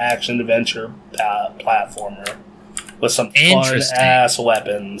ass action adventure platformer with some fun ass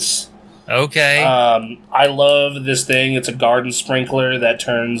weapons. Okay. I love this thing. It's a garden sprinkler that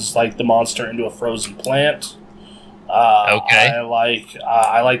turns like the monster into a frozen plant. Okay.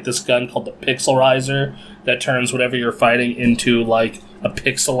 I like this gun called the Pixelrizer that turns whatever you're fighting into like a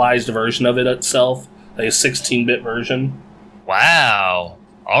pixelized version of it itself, like a 16-bit version. Wow.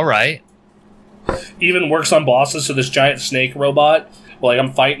 All right. Even works on bosses. So this giant snake robot, like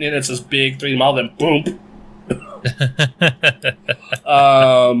I'm fighting it, it's this big 3D model, then boom.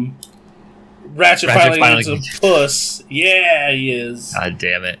 Ratchet finally gets a puss. Yeah, he is. God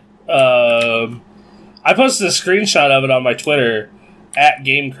damn it. I posted a screenshot of it on my Twitter,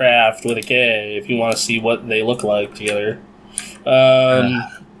 @Gamecraft with a K, if you want to see what they look like together. Yeah.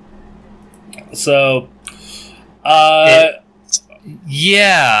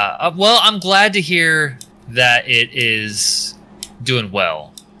 Well, I'm glad to hear that it is doing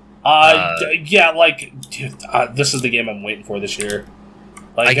well. Yeah, like, dude, this is the game I'm waiting for this year.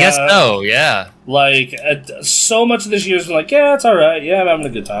 Like, I guess so, yeah. Like, so much of this year's been like, yeah, it's alright, yeah, I'm having a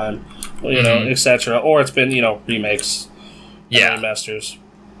good time, you know, etc. Or it's been, remakes and remasters.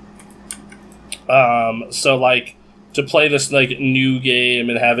 So, like, to play this, like, new game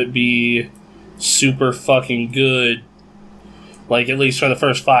and have it be super fucking good, like, at least for the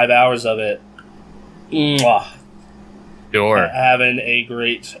first 5 hours of it, sure. Having a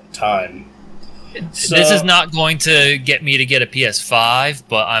great time. So, this is not going to get me to get a PS5,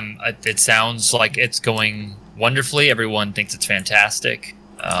 but it sounds like it's going wonderfully. Everyone thinks it's fantastic.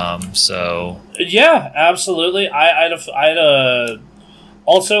 Yeah, absolutely.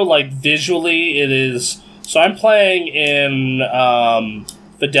 Also, like, visually, it is. So I'm playing in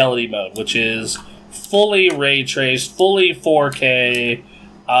fidelity mode, which is fully ray traced, fully 4K,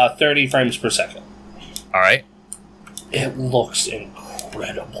 30 frames per second. All right. It looks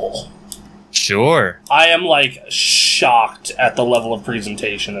incredible. Sure. I am, like, shocked at the level of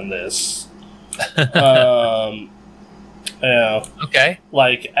presentation in this. Okay.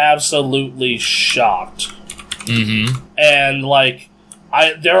 Like, absolutely shocked. Mm-hmm. And, like,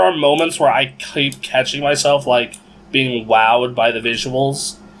 there are moments where I keep catching myself, like, being wowed by the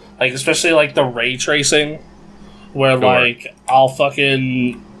visuals. Like, especially, like, the ray tracing. Where, like, I'm,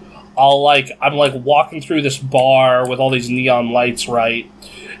 like, walking through this bar with all these neon lights, right?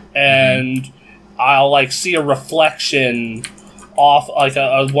 And I'll, like, see a reflection off, like,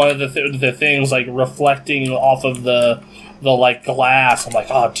 one of the things, like, reflecting off of the like, glass. I'm like,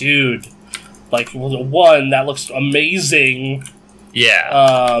 oh, dude. Like, one, that looks amazing.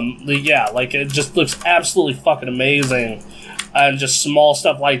 Yeah. Yeah, like, it just looks absolutely fucking amazing. And just small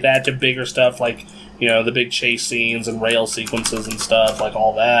stuff like that to bigger stuff, like, the big chase scenes and rail sequences and stuff, like,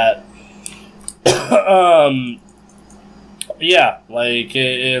 all that. Yeah, like,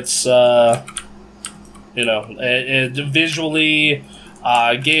 it's, visually,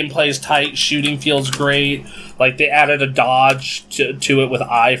 gameplay's tight, shooting feels great. Like, they added a dodge to it with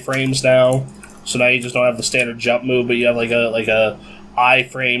iframes now. So now you just don't have the standard jump move, but you have, like a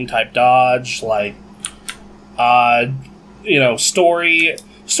iframe type dodge. Like, story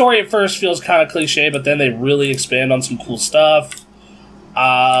at first feels kind of cliche, but then they really expand on some cool stuff.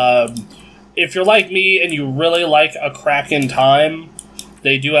 If you're like me and you really like A Crack in Time,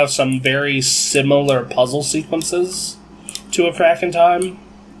 they do have some very similar puzzle sequences to A Crack in Time.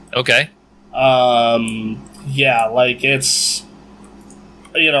 Okay. Yeah, like it's,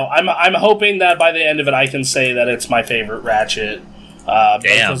 I'm hoping that by the end of it I can say that it's my favorite Ratchet. Damn.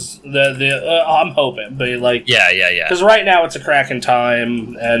 Because I'm hoping, but like, yeah. Because right now it's a cracking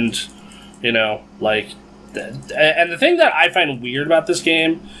time, and like, and the thing that I find weird about this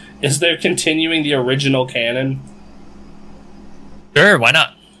game is they're continuing the original canon. Sure, why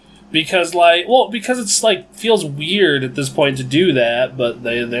not? Because it's like feels weird at this point to do that, but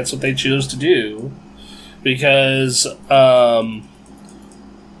that's what they choose to do. Because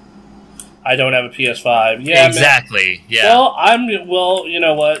I don't have a PS5. Yeah, exactly. Yeah. Well, you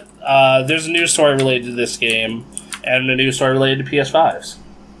know what? There's a news story related to this game, and a news story related to PS5s.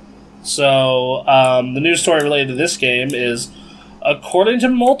 So, the news story related to this game is, according to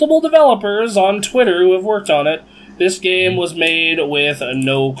multiple developers on Twitter who have worked on it, this game was made with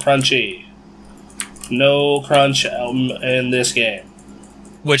no crunchy. No crunch in this game.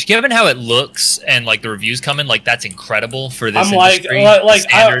 Which, given how it looks and like the reviews coming, like that's incredible for this industry.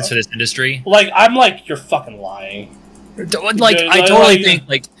 Standards for this industry. I'm like, you're fucking lying. Like, I totally think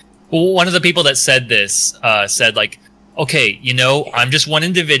like one of the people that said this said like, okay, I'm just one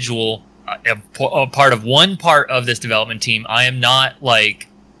individual, a part of one part of this development team. I'm not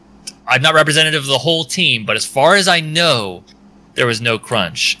representative of the whole team, but as far as I know, there was no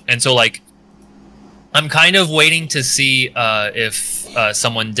crunch, and so like. I'm kind of waiting to see if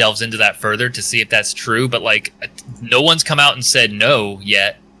someone delves into that further to see if that's true, but like no one's come out and said no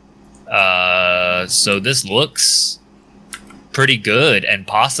yet. So this looks pretty good and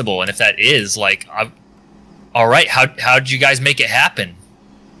possible, and if that is like, all right, how did you guys make it happen?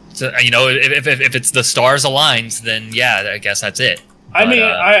 So if it's the stars aligned, then yeah, I guess that's it. I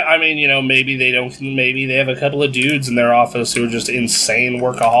mean, maybe they don't. Maybe they have a couple of dudes in their office who are just insane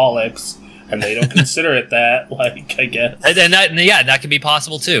workaholics. And they don't consider it that, like, I guess. And that can be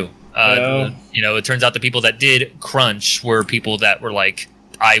possible, too. It turns out the people that did crunch were people that were like,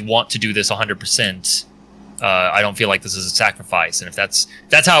 I want to do this 100%. I don't feel like this is a sacrifice. And if that's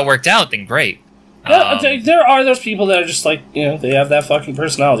how it worked out, then great. Yeah, there are those people that are just like, they have that fucking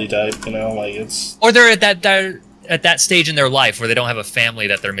personality type, like it's... Or they're at that stage in their life where they don't have a family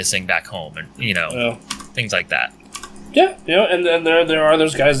that they're missing back home, and, things like that. Yeah, and then there are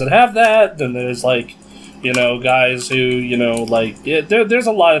those guys that have that. Then there's like, guys who there's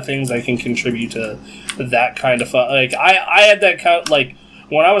a lot of things that can contribute to that kind of fun. Like I had that kind of, like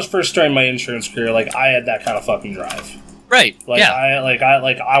when I was first starting my insurance career, like I had that kind of fucking drive. Right. Like yeah.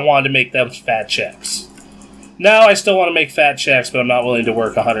 I wanted to make those fat checks. Now I still want to make fat checks, but I'm not willing to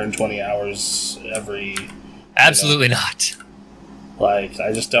work 120 hours every. Absolutely not. Like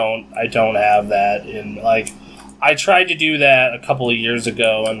I don't have that in like. I tried to do that a couple of years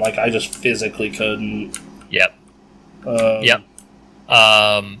ago, and like I just physically couldn't. Yep.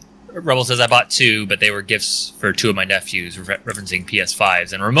 Rebel says I bought 2, but they were gifts for 2 of my nephews, referencing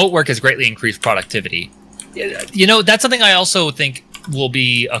PS5s. And remote work has greatly increased productivity. That's something I also think will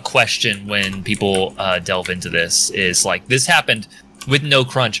be a question when people delve into this. Is like this happened with no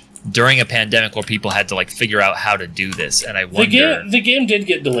crunch during a pandemic where people had to like figure out how to do this, and I wonder. The game did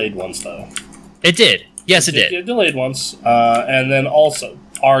get delayed once, though. It did. Yes, it did. It delayed once, and then also,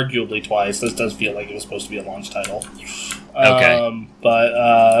 arguably twice. This does feel like it was supposed to be a launch title. Okay.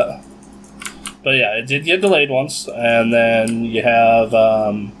 But yeah, it did get delayed once, and then you have,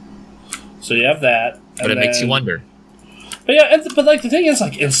 so you have that. But it makes you wonder. But yeah, but like the thing is,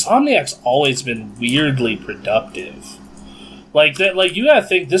 like Insomniac's always been weirdly productive. Like that, like you gotta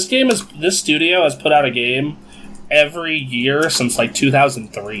think this studio has put out a game every year since like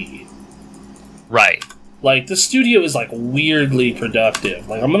 2003. Right. Like, the studio is, like, weirdly productive.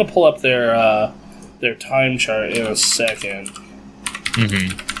 Like, I'm gonna pull up their time chart in a second.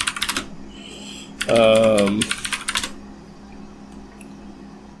 Mm-hmm.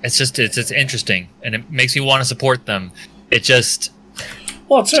 It's interesting, and it makes me want to support them. It just...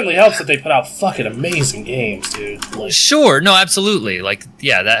 Well, it certainly helps that they put out fucking amazing games, dude. Like, sure, no, absolutely. Like,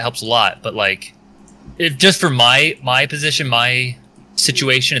 yeah, that helps a lot. But, like, just for my position, my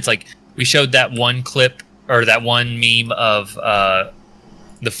situation, it's like... We showed that one clip, or that one meme of the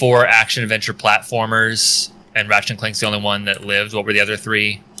 4 action-adventure platformers, and Ratchet & Clank's the only one that lived. What were the other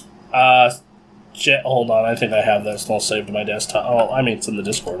 3? Hold on, I think I have that still saved to my desktop. Oh, I mean, it's in the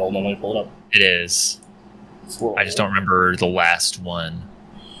Discord. Hold on, let me pull it up. It is. I just don't remember the last one.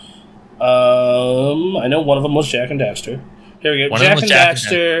 I know one of them was Jak and Daxter. Here we go. Jak and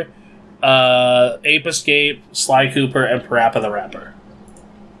Daxter, Ape Escape, Sly Cooper, and Parappa the Rapper.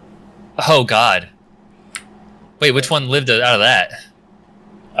 Oh, God. Wait, which one lived out of that?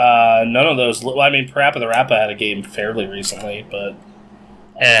 None of those. Well, I mean, Parappa the Rapper had a game fairly recently, but...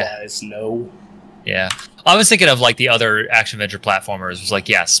 Otherwise, no. Yeah. I was thinking of like the other action adventure platformers. It was like,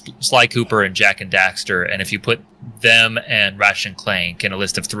 yeah, Sly Cooper and Jak and Daxter. And if you put them and Ratchet and Clank in a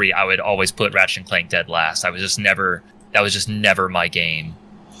list of 3, I would always put Ratchet and Clank dead last. That was just never my game.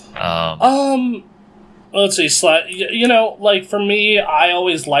 Let's see, Sly. You know, like for me, I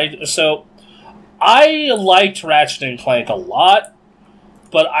liked Ratchet and Clank a lot,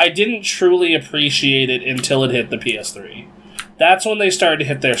 but I didn't truly appreciate it until it hit the PS3. That's when they started to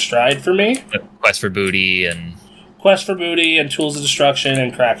hit their stride for me. Quest for Booty and Tools of Destruction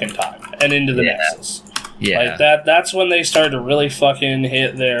and Crack in Time and into the Nexus. Yeah. Like that's when they started to really fucking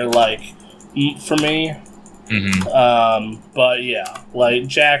hit their like for me. Mm-hmm. But yeah, like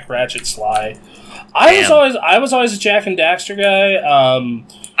Jak, Ratchet, Sly. I was always a Jak and Daxter guy.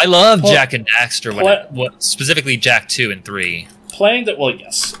 I love Jak and Daxter specifically Jak 2 and 3. Playing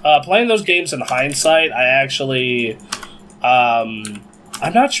those games in hindsight, I actually I'm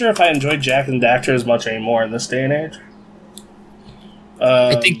not sure if I enjoy Jak and Daxter as much anymore in this day and age.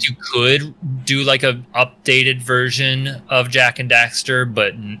 I think you could do like a updated version of Jak and Daxter,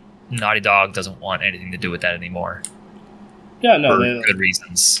 but Naughty Dog doesn't want anything to do with that anymore. Yeah, no, for good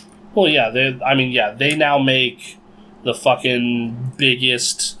reasons. Well, yeah, they now make the fucking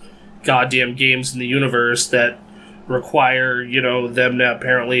biggest goddamn games in the universe that require, them to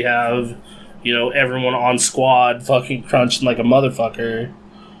apparently have, everyone on squad fucking crunching like a motherfucker.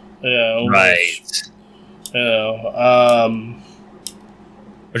 Right.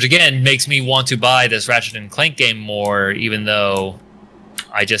 Which again makes me want to buy this Ratchet and Clank game more, even though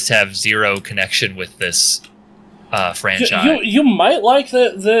I just have zero connection with this franchise. You might like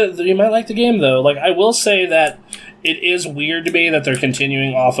the game though. Like I will say that it is weird to me that they're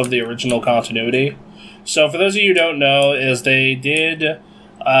continuing off of the original continuity. So for those of you who don't know, is they did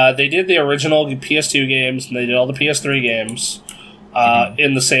the original PS2 games and they did all the PS3 games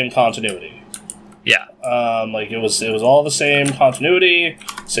in the same continuity. Yeah. Like it was all the same continuity,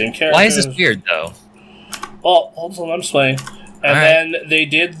 same characters. Why is this weird though? Well, hold on, I'm just playing. And then they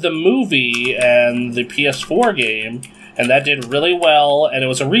did the movie and the PS4 game, and that did really well, and it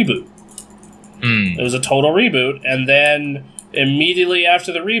was a reboot. It was a total reboot, and then immediately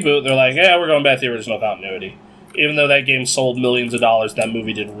after the reboot, they're like, yeah, we're going back to the original continuity. Even though that game sold millions of dollars, that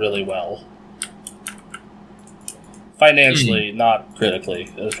movie did really well. Financially, not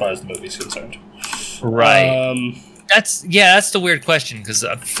critically, as far as the movie's concerned. Right. That's the weird question, because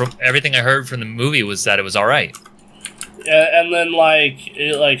from everything I heard from the movie was that it was all right. And then,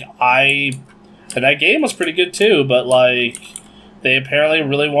 and that game was pretty good too, but, they apparently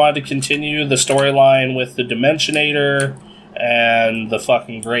really wanted to continue the storyline with the Dimensionator and the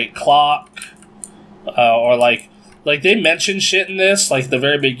fucking Great Clock. Or, they mentioned shit in this, the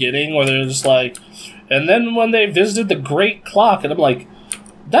very beginning, where they're just and then when they visited the Great Clock, and I'm like,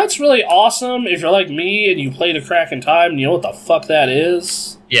 that's really awesome if you're like me and you played a Crack in Time and you know what the fuck that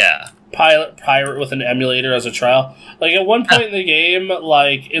is. Yeah. Pirate with an emulator as a trial. At one point in the game,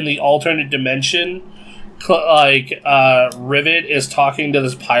 in the alternate dimension, Rivet is talking to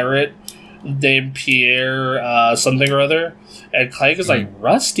this pirate named Pierre something or other, and Clank is like,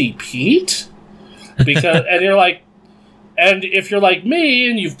 Rusty Pete? Because and you're like, and if you're like me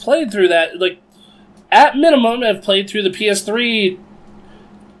and you've played through that, at minimum have played through the PS3,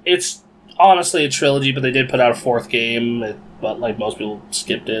 it's honestly a trilogy, but they did put out a 4th game, but most people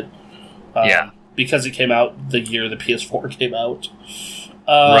skipped it. Because it came out the year the PS4 came out.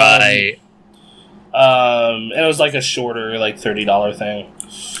 Right. And it was a shorter, $30 thing.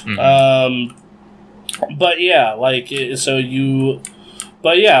 Mm-hmm. But yeah,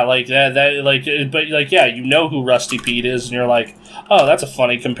 you know who Rusty Pete is, and you're like, oh, that's a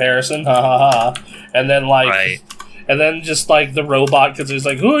funny comparison, ha ha ha. And then and then just the robot, because he's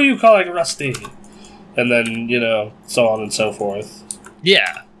like, who are you calling Rusty? And then, so on and so forth.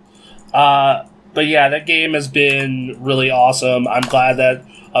 Yeah. But yeah, that game has been really awesome. I'm glad that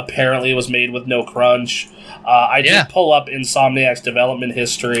apparently it was made with no crunch. I did pull up Insomniac's development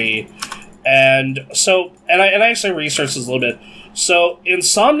history, and I actually researched this a little bit. So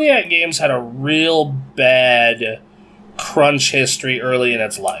Insomniac Games had a real bad crunch history early in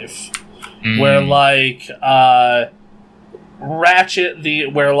its life, where Ratchet,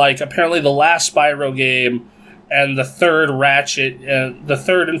 apparently the last Spyro game and the third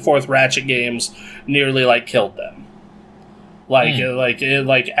and fourth Ratchet games nearly killed them.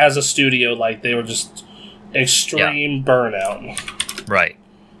 As a studio, they were just extreme burnout. Right.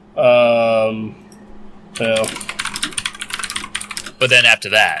 Yeah. But then after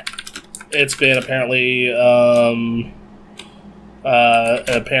that, it's been apparently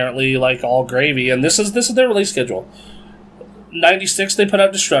all gravy, and this is their release schedule. 96 they put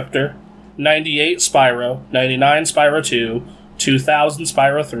out Destructor, 98 Spyro, 99 Spyro 2, 2000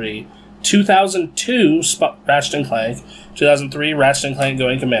 Spyro 3, 2002 Ratchet and Clank, 2003 Ratchet and Clank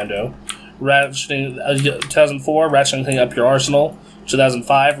Going Commando, 2004 Ratchet and Clank Up Your Arsenal,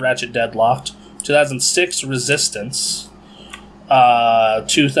 2005 Ratchet Deadlocked, 2006 Resistance,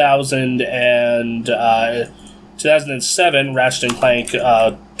 2007 Ratchet and Clank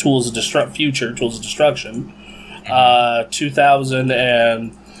Tools of Destruction,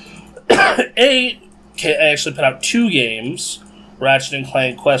 2008 actually put out 2 games, Ratchet and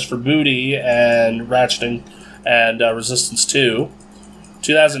Clank Quest for Booty and Ratchet and Resistance 2.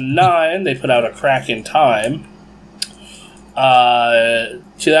 2009 they put out A Crack in Time.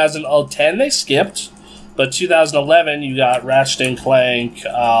 2010 they skipped, but 2011 you got Ratchet and Clank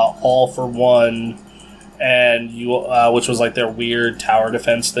All for One, and which was like their weird tower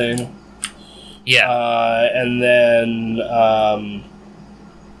defense thing. Yeah. And then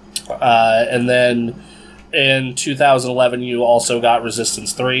in 2011 you also got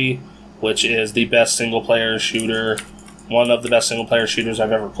Resistance 3, which is the best single player shooter, one of the best single player shooters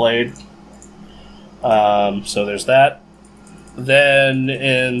I've ever played. So there's that. Then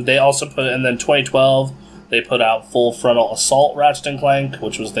 2012 they put out Full Frontal Assault Ratchet and Clank,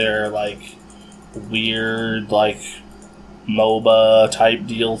 which was their like weird like MOBA type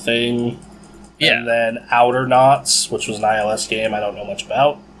deal thing. Yeah. And then Outer Knots, which was an iOS game I don't know much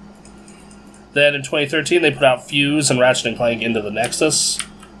about. Then in 2013 they put out Fuse and Ratchet and Clank Into the Nexus,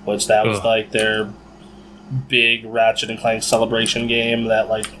 which that was like their big Ratchet and Clank celebration game that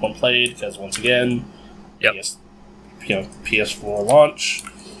like no one played because once again, PS4 launch.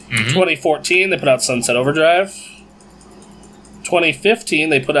 2014 they put out Sunset Overdrive. 2015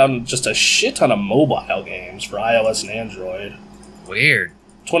 they put out just a shit ton of mobile games for iOS and Android. Weird.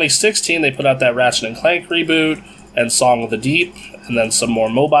 2016 they put out that Ratchet and Clank reboot and Song of the Deep, and then some more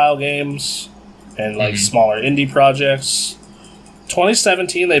mobile games and like smaller indie projects.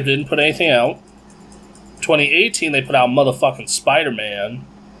 2017 they didn't put anything out. 2018 they put out motherfucking Spider-Man.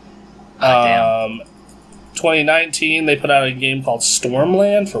 Damn. 2019 they put out a game called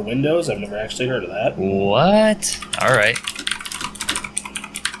Stormland for Windows. I've never actually heard of that. What? All right.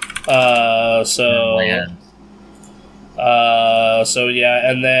 So yeah,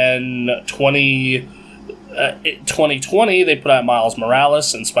 and then 2020 they put out Miles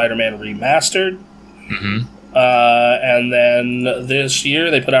Morales and Spider-Man Remastered. And then this year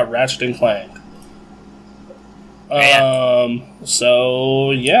they put out Ratchet and Clank.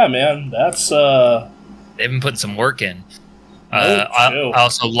 So yeah, man, that's they've been putting some work in. I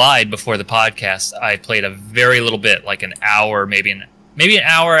also lied before the podcast. I played a very little bit, like an hour, maybe an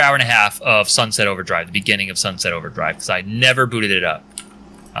hour and a half of Sunset Overdrive, the beginning of Sunset Overdrive, because I never booted it up.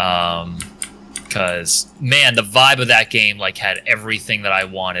 Because man, the vibe of that game like had everything that I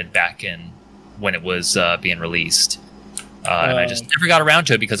wanted back in when it was being released. And I just never got around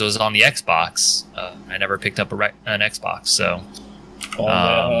to it because it was on the Xbox. I never picked up an Xbox, so.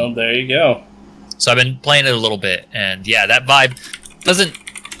 Well, there you go. So I've been playing it a little bit, and yeah, that vibe doesn't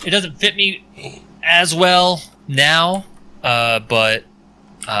fit me as well now. But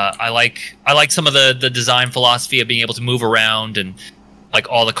I like some of the design philosophy of being able to move around and like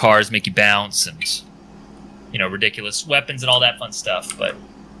all the cars make you bounce and ridiculous weapons and all that fun stuff. But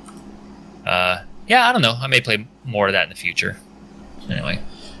yeah, I don't know. I may play more of that in the future. Anyway.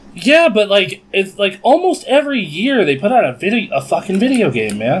 Yeah, but like it's like almost every year they put out a fucking video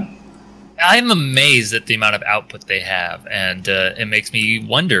game, man. I'm amazed at the amount of output they have, and it makes me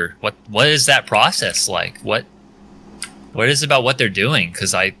wonder what is that process like? What is it about what they're doing?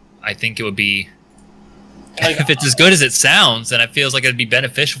 Because I think it would be like, if it's as good as it sounds, then it feels like it'd be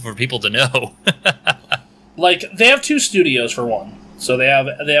beneficial for people to know. Like they have 2 studios for one, so they have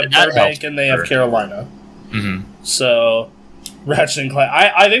Burbank and they have Carolina. So Ratchet and Clank.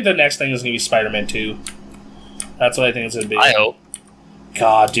 I think the next thing is gonna be Spider-Man 2. That's what I think it's gonna be. I hope.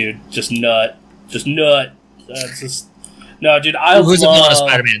 God, dude, just nut. That's just no, dude. Who's a villain of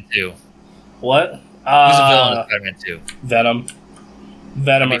Spider-Man 2? What? Who's a villain of Spider-Man 2? Venom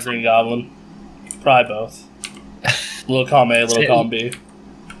or Green Goblin. Probably both. Little column A, little column B.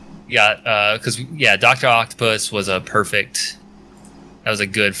 Yeah, because Dr. Octopus was a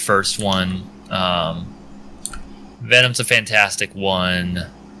good first one. Venom's a fantastic one.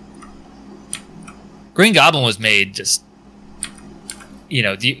 Green Goblin was made just,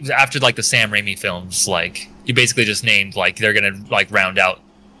 after like the Sam Raimi films, like you basically just named like they're gonna like round out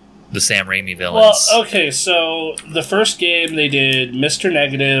the Sam Raimi villains. Well, okay, so the first game they did Mr.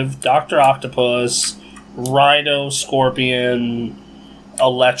 Negative, Dr. Octopus, Rhino, Scorpion,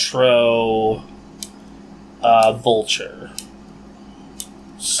 Electro, Vulture.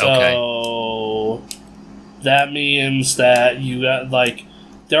 So that means that you got, like,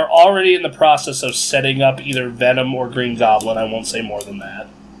 they're already in the process of setting up either Venom or Green Goblin. I won't say more than that.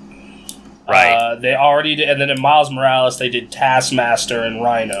 Right. They already did, and then in Miles Morales, they did Taskmaster and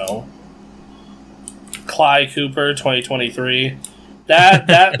Rhino. Cly Cooper, 2023.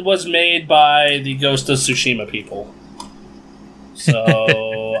 That was made by the Ghost of Tsushima people.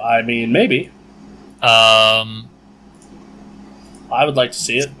 So, I mean, maybe. I would like to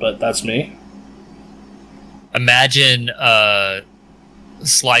see it, but that's me. Imagine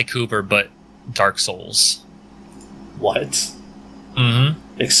Sly Cooper, but Dark Souls. What? Mm-hmm.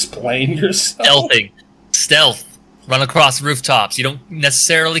 Explain yourself. Stealth. Run across rooftops. You don't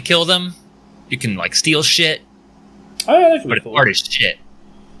necessarily kill them. You can, like, steal shit. Oh, yeah, that could but be cool. It's hard as shit.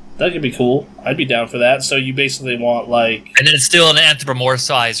 That could be cool. I'd be down for that. So you basically want, like... And then it's still an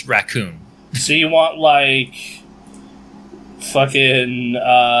anthropomorphized raccoon. So you want, like... Fucking...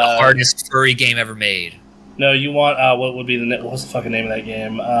 the hardest furry game ever made. No, you want... what would be what's the fucking name of that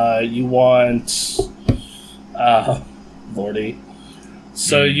game? You want... Lordy.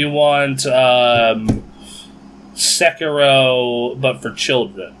 So you want... Sekiro, but for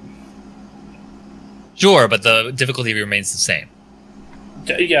children. Sure, but the difficulty remains the same.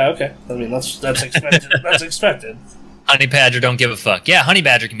 Yeah, okay. I mean, that's expected. That's expected. Honey Badger don't give a fuck. Yeah, Honey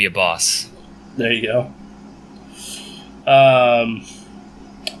Badger can be a boss. There you go.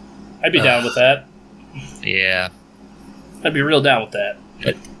 I'd be down with that. Yeah. I'd be real down with that.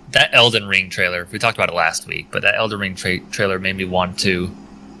 That Elden Ring trailer, we talked about it last week, but that Elden Ring trailer made me want to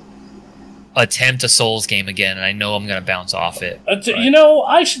attempt a Souls game again, and I know I'm going to bounce off it. You know,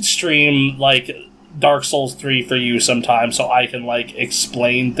 I should stream, like, Dark Souls 3 for you sometime so I can, like,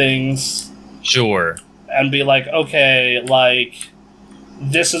 explain things. Sure. And be like, okay, like,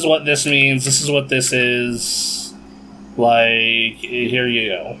 this is what this means, this is what this is. Like, here you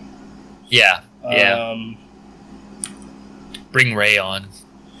go. Yeah, yeah. Bring Ray on.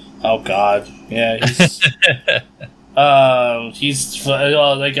 Oh, God. Yeah, he's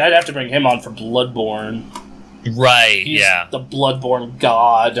like, I'd have to bring him on for Bloodborne. Right, He's yeah. the Bloodborne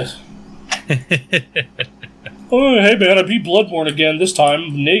god. Oh, hey man, I beat Bloodborne again. This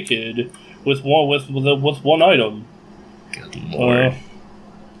time naked with one item. Good lord.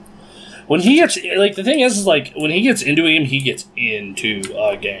 When he gets, like, the thing is like, when he gets into a game, he gets into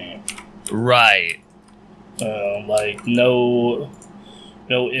a game. Right. Like, no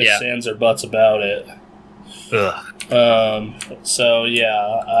ifs, ands, or buts about it. Ugh. So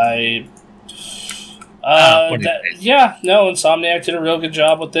yeah, Insomniac did a real good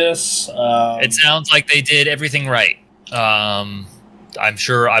job with this. It sounds like they did everything right. I'm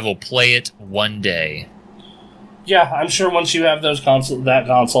sure I will play it one day. Yeah, I'm sure once you have that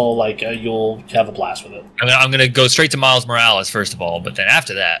console, like, you'll have a blast with it. I'm gonna go straight to Miles Morales first of all, but then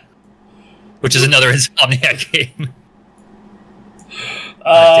after that, which is another Insomniac game.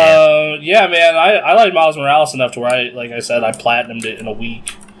 Yeah, man, I like Miles Morales enough to where I platinumed it in a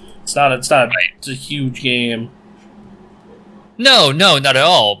week. It's a huge game. No, not at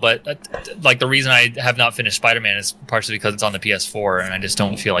all. But like, the reason I have not finished Spider-Man is partially because it's on the PS4, and I just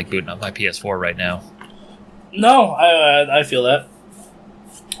don't feel like booting up my PS4 right now. No, I feel that.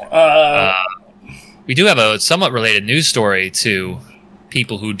 We do have a somewhat related news story to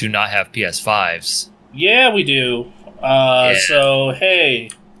people who do not have PS5s. Yeah, we do. So, hey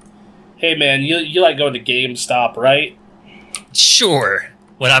man, you like going to GameStop, right? Sure.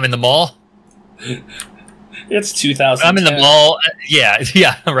 When I'm in the mall? It's 2010. I'm in the mall.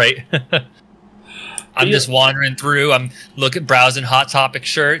 Yeah, right. I'm just wandering through. I'm browsing Hot Topic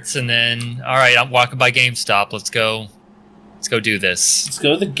shirts, and then, all right, I'm walking by GameStop. Let's go do this. Let's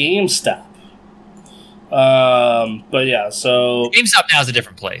go to the GameStop. But yeah, so GameStop now is a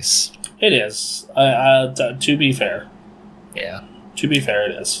different place. It is. To be fair. Yeah. To be fair,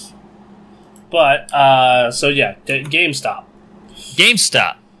 it is. But, so yeah, GameStop.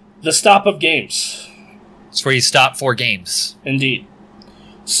 GameStop. The stop of games. It's where you stop for games. Indeed.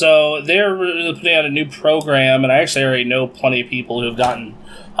 So they're putting out a new program, and I actually already know plenty of people who have gotten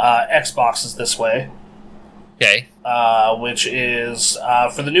Xboxes this way. Okay. Which is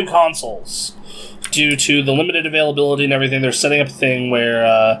for the new consoles. Due to the limited availability and everything, they're setting up a thing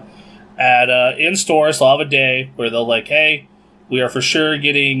where in stores they'll have a day where they'll like, hey, we are for sure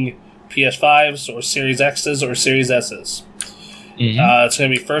getting PS5s or Series X's or Series S's. Mm-hmm. It's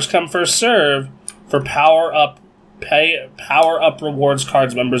going to be first come, first serve for Power Up Rewards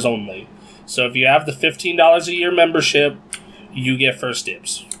Cards members only. So if you have the $15 a year membership, you get first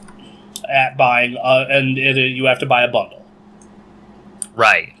dibs at buying, you have to buy a bundle.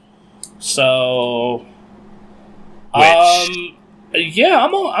 Right. So, Yeah,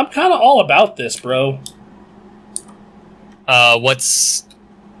 I'm kind of all about this, bro. So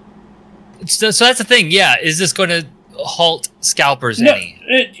that's the thing. Yeah, is this going to halt scalpers No, any?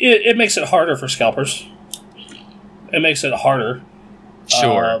 it makes it harder for scalpers. It makes it harder.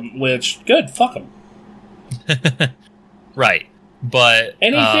 Sure. Which good, fuck them. Right, but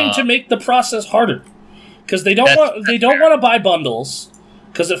anything to make the process harder, because they don't want to buy bundles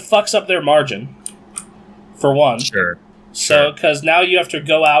because it fucks up their margin. For one, sure. So because now you have to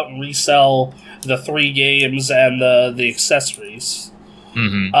go out and resell the 3 games and the accessories.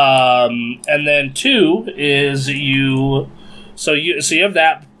 Mm-hmm. And then 2 is you have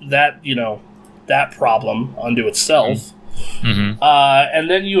that problem unto itself. Mm-hmm. And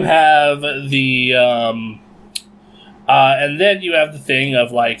then you have the thing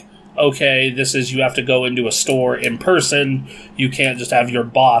of like, okay, this is you have to go into a store in person. You can't just have your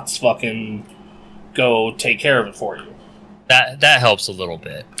bots fucking go take care of it for you. That helps a little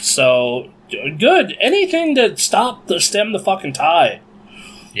bit. So good. Anything to stem the fucking tide.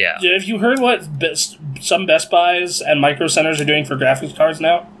 Yeah. Have you heard what some Best Buys and Micro Centers are doing for graphics cards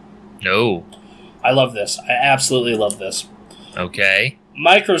now? No. I love this. I absolutely love this. Okay.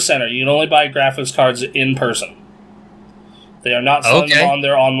 Micro Center, you can only buy graphics cards in person. They are not selling them on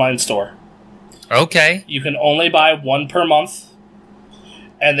their online store. Okay. You can only buy 1 per month,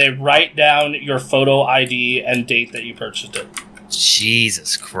 and they write down your photo ID and date that you purchased it.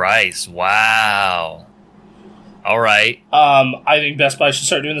 Jesus Christ. Wow. All right. I think Best Buy should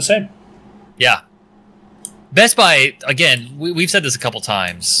start doing the same. Yeah. Best Buy, again, we've said this a couple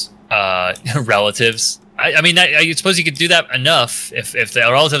times. Relatives. I mean, I suppose you could do that enough if the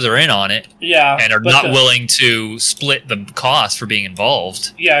relatives are in on it. Yeah. And are not willing to split the cost for being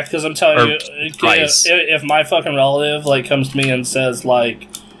involved. Yeah, because I'm telling you, if my fucking relative like comes to me and says like,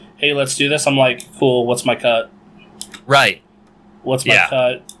 hey, let's do this, I'm like, cool, what's my cut? Right. What's my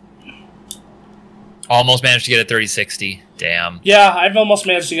cut? Almost managed to get a 3060. Damn. Yeah, I've almost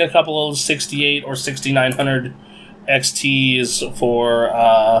managed to get a couple of 68 or 6900 XTs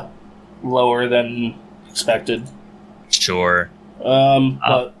for lower than expected. Sure.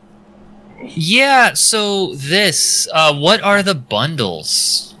 But yeah, so this what are the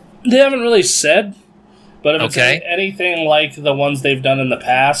bundles? They haven't really said, but if it's anything like the ones they've done in the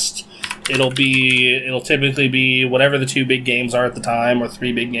past, it'll typically be whatever the 2 big games are at the time, or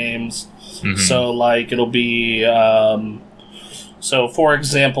 3 big games. Mm-hmm. So like it'll be so for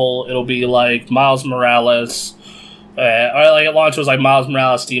example, it'll be like Miles Morales. Or like at launch it was like Miles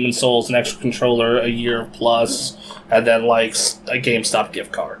Morales, Demon's Souls, an extra controller, a year plus, and then like a GameStop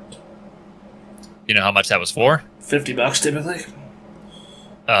gift card. You know how much that was for? $50 typically.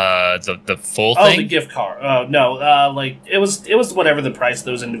 The full thing? Oh, the gift card. No, like it was whatever the price of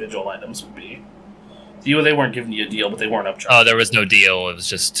those individual items would be. They weren't giving you a deal, but they weren't upcharged. Oh, there was no deal. It was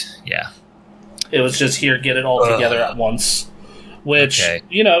just It was just here, get it all together at once. Which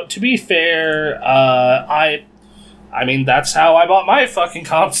to be fair, I mean, that's how I bought my fucking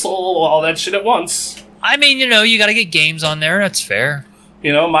console, all that shit at once. I mean, you gotta get games on there, that's fair.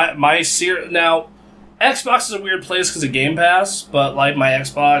 My now, Xbox is a weird place because of Game Pass, but like my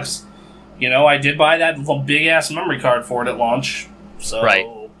Xbox, I did buy that big-ass memory card for it at launch. So, right.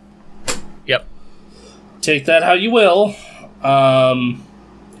 Yep. Take that how you will.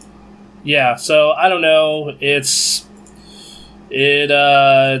 Yeah, so I don't know,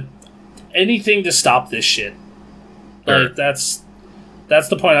 anything to stop this shit. Like that's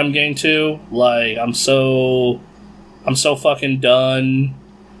the point I'm getting to. Like I'm so fucking done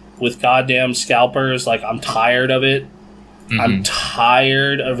with goddamn scalpers. Like I'm tired of it. Mm-hmm. I'm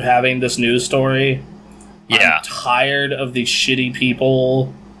tired of having this news story. Yeah. I'm tired of these shitty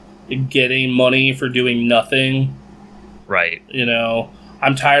people getting money for doing nothing. Right.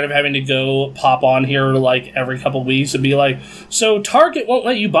 I'm tired of having to go pop on here like every couple weeks and be like, so Target won't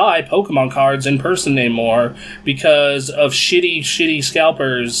let you buy Pokemon cards in person anymore because of shitty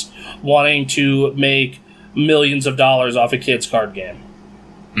scalpers wanting to make millions of dollars off a kid's card game.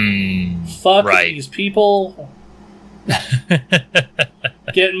 Fuck these people.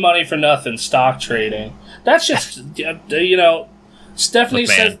 Getting money for nothing, stock trading. That's just, Stephanie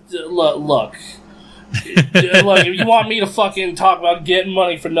says, look. Look, if you want me to fucking talk about getting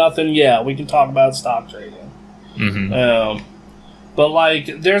money for nothing, yeah, we can talk about stock trading. Mm-hmm. But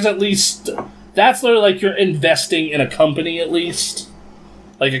like, there's at least that's literally like you're investing in a company at least.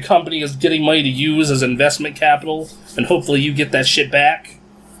 Like a company is getting money to use as investment capital, and hopefully you get that shit back.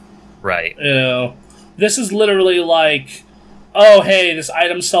 Right. This is literally like, oh hey, this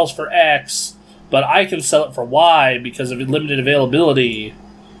item sells for X, but I can sell it for Y because of limited availability.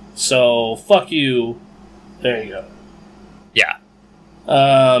 So, fuck you. There you go. Yeah.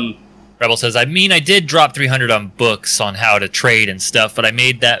 Rebel says, I mean, I did drop 300 on books on how to trade and stuff, but I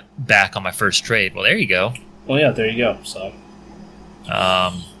made that back on my first trade. Well, there you go. Well, yeah, there you go. So,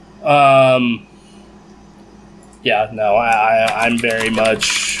 yeah, no, I'm very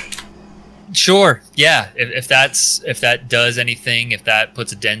much sure. Yeah, if that does anything, if that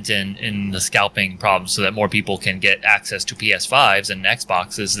puts a dent in the scalping problem, so that more people can get access to PS5s and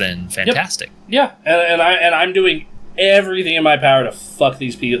Xboxes, then fantastic. Yep. Yeah, and I'm doing everything in my power to fuck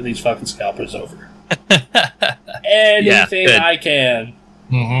these fucking scalpers over. Anything I can.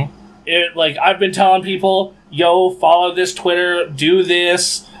 Mm-hmm. I've been telling people, yo, follow this Twitter, do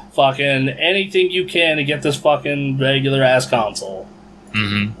this, fucking anything you can to get this fucking regular ass console.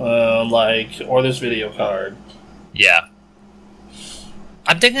 Mm-hmm. Or this video card. Yeah.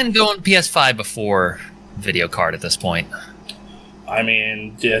 I'm thinking going PS5 before video card at this point. I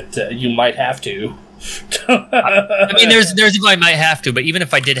mean, you might have to. I mean, there's if I might have to, but even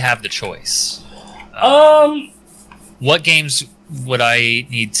if I did have the choice, what games would I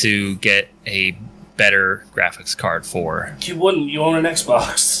need to get a better graphics card for? You wouldn't. You own an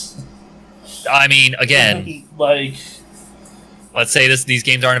Xbox. I mean, again, let's say these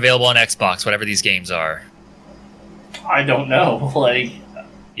games aren't available on Xbox, whatever these games are. I don't know.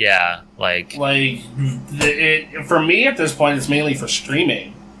 Yeah, for me at this point, it's mainly for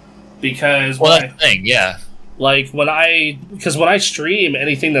streaming. Because that's the thing, yeah. When I stream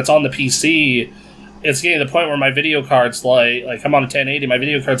anything that's on the PC, it's getting to the point where my video card's like I'm on a 1080, my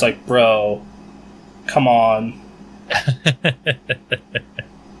video card's like, bro, come on.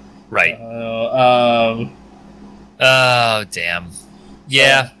 Right. Oh, damn.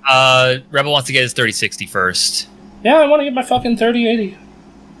 Yeah, Rebel wants to get his 3060 first. Yeah, I want to get my fucking 3080.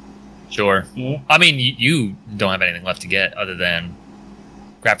 Sure. Yeah. I mean, you don't have anything left to get other than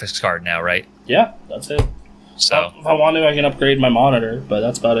graphics card now, right? Yeah, that's it. So if I want to, I can upgrade my monitor, but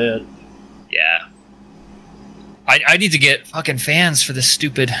that's about it. Yeah. I need to get fucking fans for this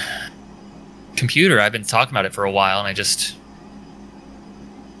stupid computer. I've been talking about it for a while, and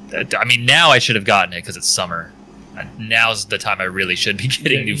now I should have gotten it because it's summer. Now's the time I really should be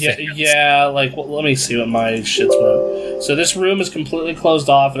getting new fans. Yeah, let me see what my shit's from. So this room is completely closed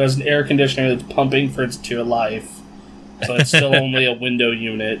off. It has an air conditioner that's pumping for its dear life. So it's still only a window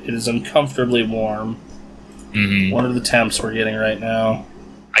unit. It is uncomfortably warm. Mm-hmm. What are the temps we're getting right now?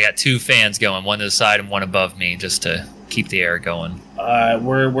 I got 2 fans going, one to the side and one above me, just to keep the air going.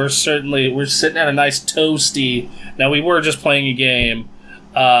 We're sitting at a nice toasty. Now we were just playing a game,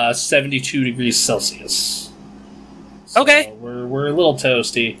 72 degrees Celsius. So okay, we're a little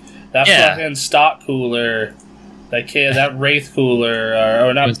toasty. That fucking stock cooler, that Wraith cooler,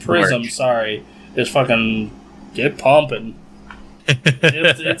 or not Prism, sorry, is fucking get pumping.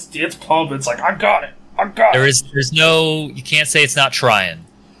 it's pumping. It's like I got it. There's no, you can't say it's not trying.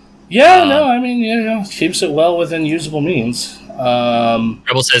 Yeah, no, I mean, keeps it well within usable means.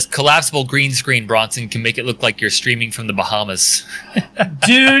 Rebel says collapsible green screen Bronson can make it look like you're streaming from the Bahamas.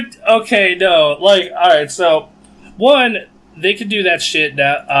 Dude, okay, no, alright, so one, they could do that shit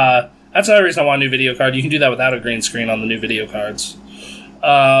now. That's another reason I want a new video card. You can do that without a green screen on the new video cards.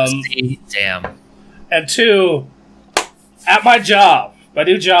 Damn. And 2, at my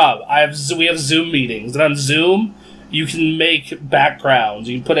new job, we have Zoom meetings, and on Zoom, you can make backgrounds.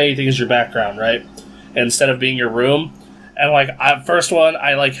 You can put anything as your background, right? Instead of being your room. And first one,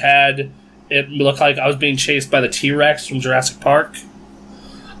 I had it look like I was being chased by the T-Rex from Jurassic Park.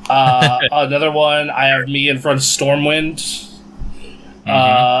 Another one, I have me in front of Stormwind.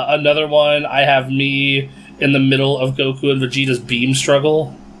 Mm-hmm. Another one, I have me in the middle of Goku and Vegeta's beam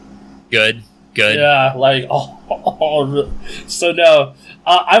struggle. Good. Yeah, so no.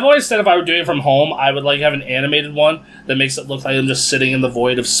 I've always said if I were doing it from home, I would have an animated one that makes it look like I'm just sitting in the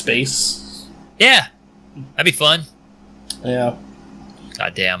void of space. Yeah, that'd be fun. Yeah.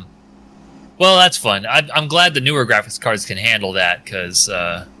 God damn. Well, that's fun. I'm glad the newer graphics cards can handle that because,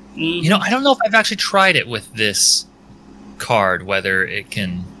 I don't know if I've actually tried it with this card, whether it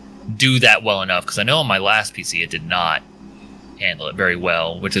can do that well enough. Because I know on my last PC it did not handle it very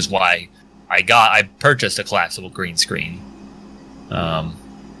well, which is why I purchased a collapsible green screen,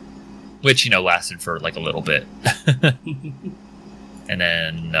 which lasted for a little bit, and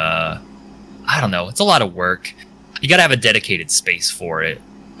then I don't know. It's a lot of work. You got to have a dedicated space for it.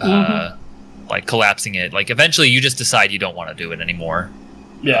 Collapsing it. Eventually, you just decide you don't want to do it anymore.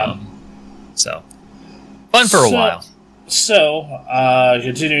 Yeah. So fun for a while. So,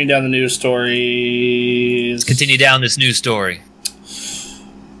 continuing down the news stories. Continue down this news story.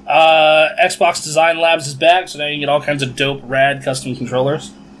 Xbox Design Labs is back, so now you can get all kinds of dope, rad custom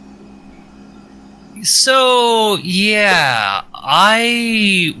controllers. So yeah,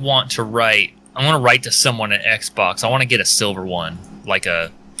 I want to write to someone at Xbox. I want to get a silver one, like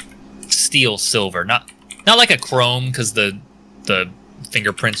a steel silver, not like a chrome, because the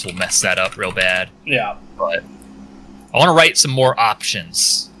fingerprints will mess that up real bad. Yeah, but I want to write some more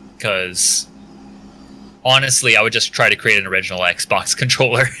options, because honestly, I would just try to create an original Xbox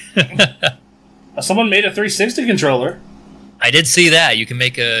controller. Someone made a 360 controller. I did see that. You can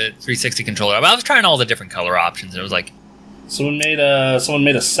make a 360 controller. I was trying all the different color options, and it was like... Someone made a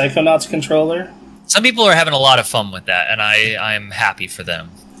Psychonauts controller. Some people are having a lot of fun with that, and I'm happy for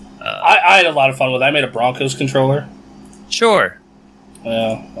them. I had a lot of fun with it. I made a Broncos controller. Sure.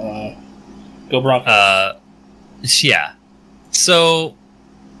 Yeah. Go Broncos. Yeah. So...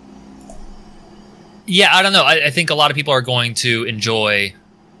 Yeah, I don't know. I think a lot of people are going to enjoy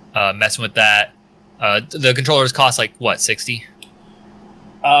messing with that. The controllers cost like what, $60?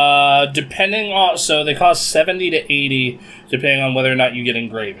 Depending on, so they cost $70 to $80, depending on whether or not you get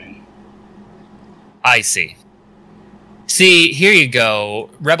engraving. I see. See, here you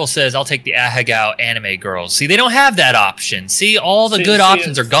go. Rebel says, "I'll take the Ahegao anime girls." See, they don't have that option. See, all the good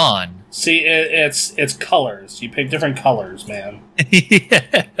options are gone. See, it's colors. You pick different colors, man.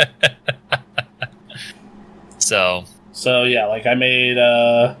 So yeah, like I made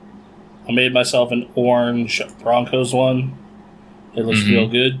myself an orange Broncos one. It looks real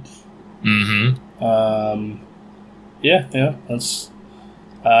good. Mm-hmm. Yeah, that's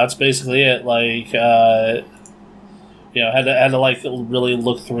basically it. Like, had to like really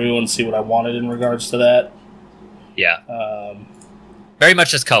look through and see what I wanted in regards to that. Yeah. Very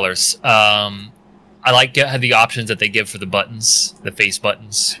much just colors. I like the options that they give for the buttons, the face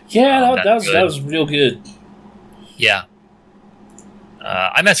buttons. Yeah, that was real good. Yeah.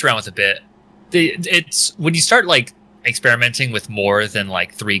 I mess around with a bit. It's when you start like experimenting with more than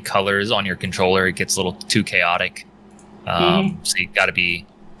like 3 colors on your controller, it gets a little too chaotic. So you got to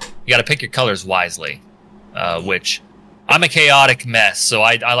pick your colors wisely. Which I'm a chaotic mess, so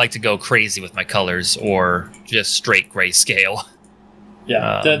I like to go crazy with my colors or just straight grayscale.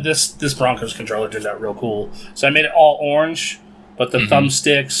 Yeah, this Broncos controller turned out real cool. So I made it all orange, but the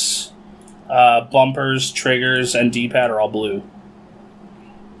thumbsticks, bumpers, triggers, and D-pad are all blue.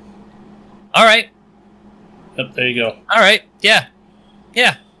 All right. Yep, there you go. All right. Yeah.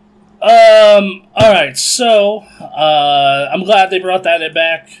 All right. So, I'm glad they brought that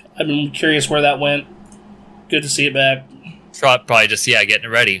back. I've been curious where that went. Good to see it back. Probably just getting it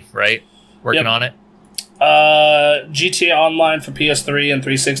ready, right? Working on it. GTA Online for PS3 and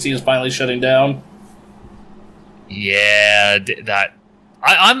 360 is finally shutting down. Yeah, that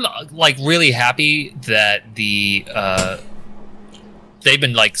I'm like really happy that they've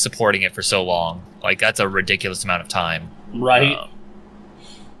been like supporting it for so long. Like that's a ridiculous amount of time, right?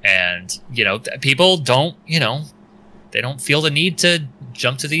 And people don't, they don't feel the need to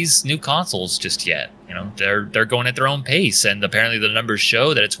jump to these new consoles just yet. They're going at their own pace, and apparently the numbers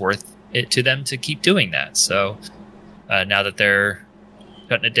show that it's worth it to them to keep doing that. So now that they're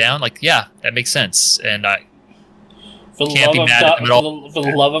cutting it down, that makes sense. And I can't be mad at them at all. For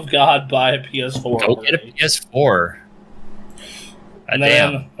the love of God, buy a PS4. Go get a PS4. And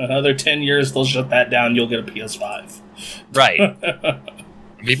then another 10 years, they'll shut that down. You'll get a PS5. Right.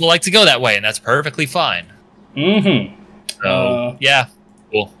 People like to go that way, and that's perfectly fine. Mm-hmm. So, yeah.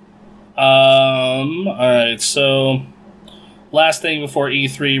 Cool. All right, so last thing before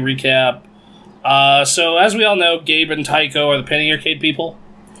E3 recap. So as we all know, Gabe and Tycho are the Penny Arcade people.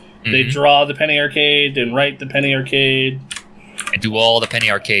 Mm-hmm. They draw the Penny Arcade and write the Penny Arcade. And do all the Penny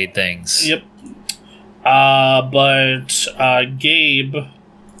Arcade things. Yep. But Gabe,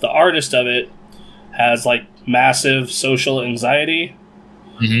 the artist of it, has like massive social anxiety.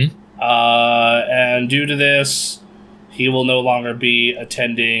 Mm-hmm. And due to this, he will no longer be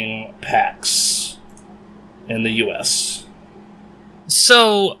attending PAX in the US.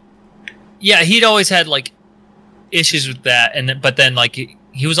 So, yeah, he'd always had like issues with that, but then like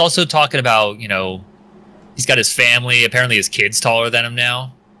he was also talking about he's got his family. Apparently, his kid's taller than him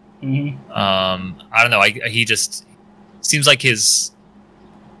now. Mm-hmm. I don't know. He just seems like his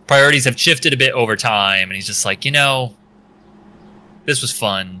priorities have shifted a bit over time, and he's just like, this was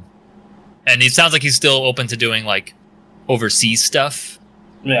fun, and it sounds like he's still open to doing like overseas stuff.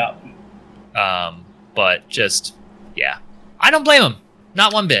 Yeah. But just I don't blame him,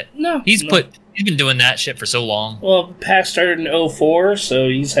 not one bit. No, he's been doing that shit for so long. Well, PAX started in 2004, so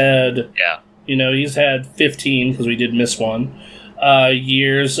he's had he's had 15 because we did miss one.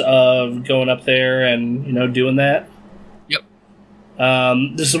 Years of going up there and doing that. Yep.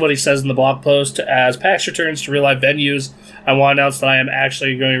 This is what he says in the blog post. As PAX returns to real-life venues, I want to announce that I am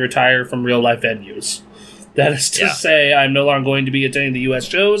actually going to retire from real-life venues. That is to say, I'm no longer going to be attending the U.S.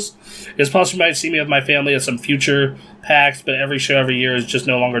 shows. It's possible you might see me with my family at some future PAX, but every show every year is just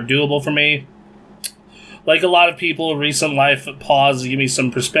no longer doable for me. Like a lot of people, recent life paused to give me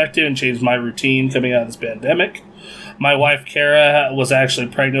some perspective and changed my routine coming out of this pandemic. My wife, Kara, was actually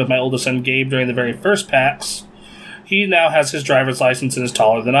pregnant with my oldest son, Gabe, during the very first PAX. He now has his driver's license and is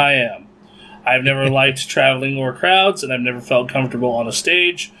taller than I am. I've never liked traveling or crowds, and I've never felt comfortable on a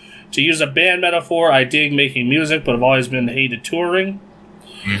stage. To use a band metaphor, I dig making music, but have always been hated touring.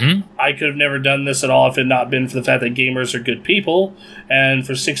 Mm-hmm. I could have never done this at all if it had not been for the fact that gamers are good people, and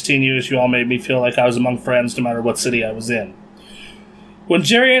for 16 years you all made me feel like I was among friends no matter what city I was in. When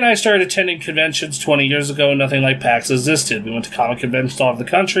Jerry and I started attending conventions 20 years ago, nothing like PAX existed. We went to comic conventions all over the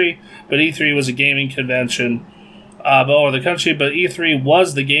country, but E3 was a gaming convention all over the country, but E3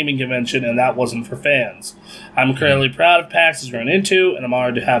 was the gaming convention, and that wasn't for fans. I'm incredibly proud of PAX has grown into, and I'm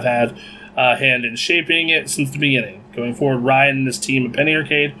honored to have had a hand in shaping it since the beginning. Going forward, Ryan and his team at Penny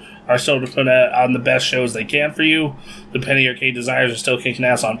Arcade are still to put on the best shows they can for you. The Penny Arcade designers are still kicking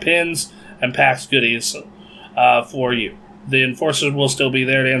ass on pins and PAX goodies for you. The enforcers will still be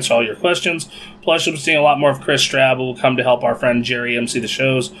there to answer all your questions. Plus, you'll be seeing a lot more of Chris Strab, who will come to help our friend Jerry MC the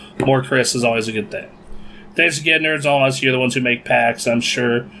shows. More Chris is always a good thing. Thanks again, nerds. All of us, you're the ones who make PAX. I'm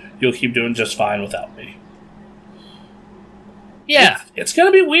sure you'll keep doing just fine without me. Yeah. It's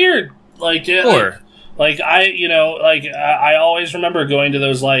going to be weird. Like, sure. I always remember going to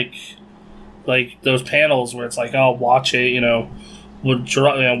those, like those panels where it's like, oh, watch it,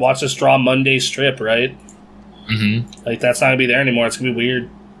 watch this Draw Monday strip, right? Mm-hmm. Like, that's not going to be there anymore. It's going to be weird.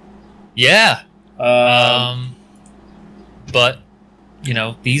 Yeah. But,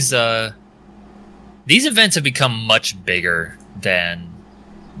 these events have become much bigger than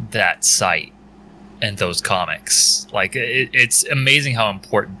that site and those comics. Like, it's amazing how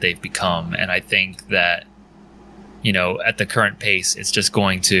important they've become, and I think that, at the current pace, it's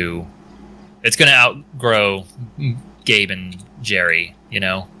going to outgrow Gabe and Jerry,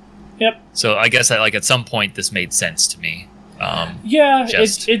 Yep. So I guess at some point this made sense to me. Yeah,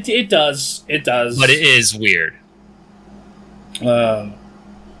 it does. It does. But it is weird.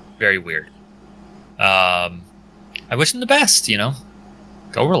 Very weird. I wish him the best,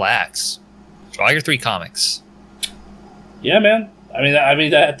 Go relax. Draw your 3 comics. Yeah, man. I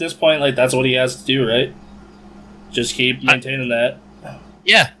mean, at this point, like, that's what he has to do, right? Just keep maintaining that.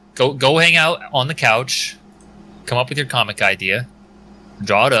 Yeah. Go hang out on the couch. Come up with your comic idea.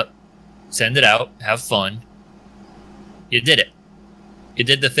 Draw it up. Send it out. Have fun. You did it. You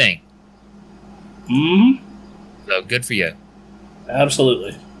did the thing. Mm-hmm. So good for you.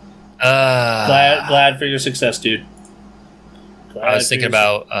 Absolutely. Glad for your success, dude. I was thinking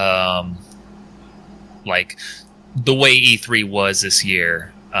about the way E3 was this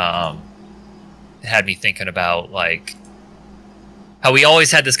year. Had me thinking about how we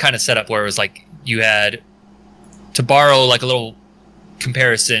always had this kind of setup where it was like you had, to borrow like a little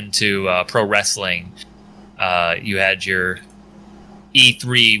comparison to pro wrestling, you had your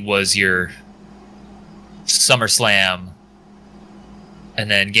E3 was your SummerSlam,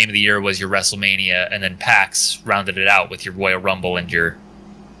 and then Game of the Year was your WrestleMania, and then PAX rounded it out with your Royal Rumble and your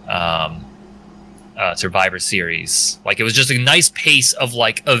Survivor Series. Like, it was just a nice pace of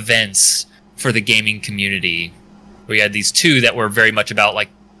like events for the gaming community. We had these 2 that were very much about like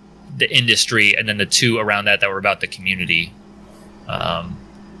the industry, and then the 2 around that were about the community.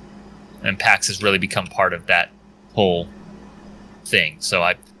 And PAX has really become part of that whole thing. So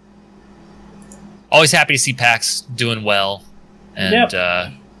I'm always happy to see PAX doing well.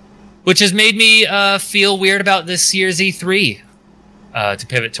 And which has made me feel weird about this year's E3. To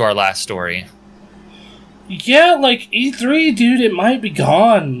pivot to our last story. Yeah, like, E3, dude, it might be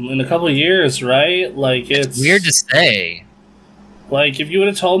gone in a couple of years, right? Like, it's weird to say. Like, if you would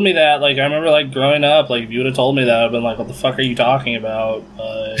have told me that, like, I remember, like, growing up, like, if you would have told me that, I'd been like, what the fuck are you talking about?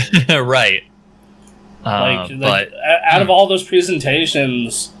 Right. But out of all those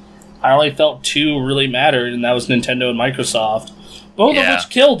presentations, I only felt 2 really mattered, and that was Nintendo and Microsoft. Both of which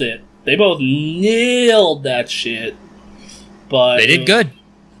killed it. They both nailed that shit. But they did good.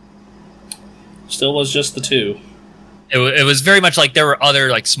 Still was just the 2. It was very much like there were other,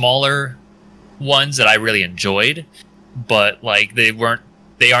 like, smaller ones that I really enjoyed, but like they aren't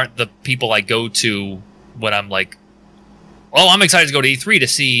the people I go to when I'm like, oh, I'm excited to go to E3 to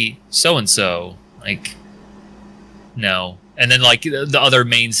see so and so. Like, no. And then like the other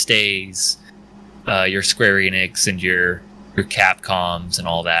mainstays, your Square Enix and your Capcoms and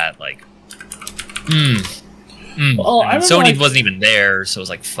all that. Like, Well, I mean, Sony wasn't even there, so it was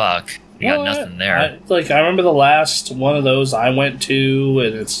like, fuck, we got nothing there. I remember the last one of those I went to,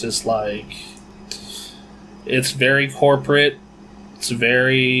 and it's just like, it's very corporate. It's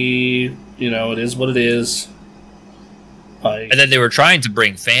very, it is what it is. And then they were trying to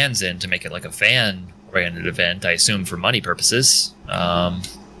bring fans in to make it like a fan-oriented event, I assume for money purposes.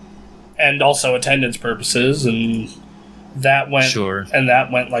 And also attendance purposes, and that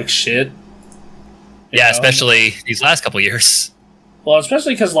went like shit. Yeah, especially these last couple years. Well,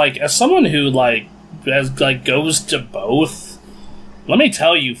 especially because, like, as someone who, like, goes to both, let me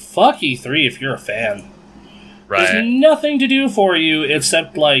tell you, fuck E3 if you're a fan. Right. There's nothing to do for you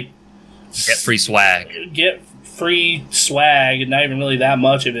except, like... Get free swag. Get free swag, and not even really that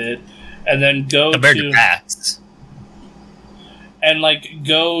much of it, and then go compared to PAX. And, like,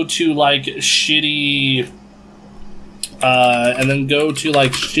 go to, like, shitty... and then go to,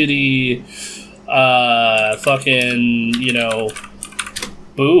 like, shitty... fucking,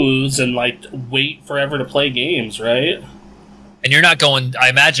 booths and, like, wait forever to play games, right? And you're not going... I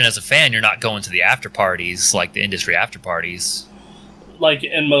imagine as a fan, you're not going to the after parties, like the industry after parties. Like,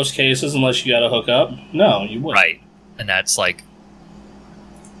 in most cases, unless you gotta hook up. No, you wouldn't. Right. And that's, like...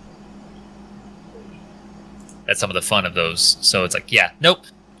 That's some of the fun of those. So it's like, yeah, nope.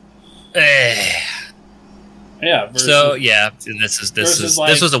 Yeah. This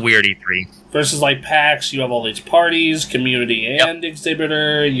was a weird E3. Versus, like, PAX, you have all these parties, community and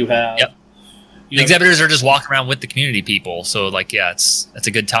exhibitor. You have... Yep. The exhibitors are just walking around with the community people. So, like, yeah, it's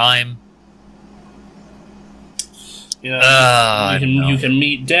a good time. You can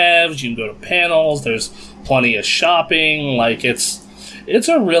meet devs, you can go to panels, there's plenty of shopping, like, it's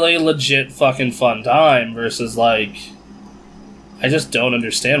a really legit fucking fun time, versus, like, I just don't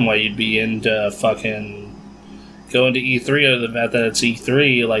understand why you'd be into fucking going to E3 other than that it's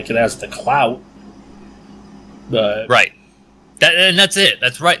E3, like, it has the clout. But... Right. And that's it.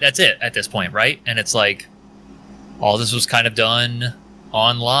 That's right. That's it at this point, right? And it's like, all this was kind of done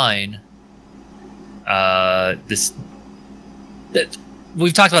online.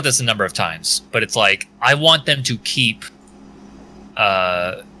 We've talked about this a number of times, but it's like, I want them to keep...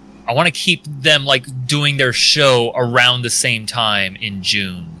 I want to keep them, like, doing their show around the same time in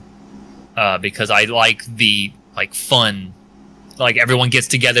June. Because I like the, like, fun... Like, everyone gets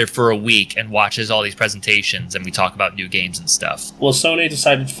together for a week and watches all these presentations, and we talk about new games and stuff. Well, Sony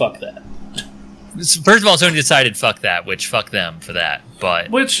decided fuck that. First of all, Sony decided fuck that, which fuck them for that.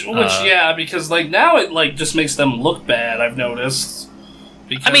 But yeah, because, like, now it, like, just makes them look bad, I've noticed.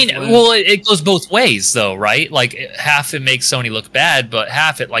 Because, I mean, it goes both ways, though, right? Like, half it makes Sony look bad, but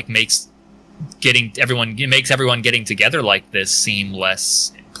half it, like, makes everyone getting together like this seem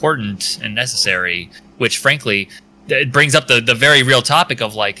less important and necessary, which, frankly... It brings up the very real topic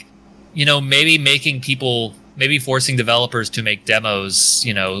of, like, maybe forcing developers to make demos,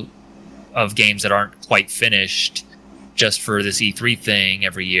 of games that aren't quite finished just for this E3 thing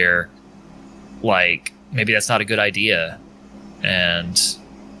every year. Like, maybe that's not a good idea. And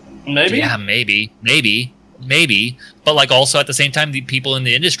maybe, yeah, maybe. But, like, also at the same time, the people in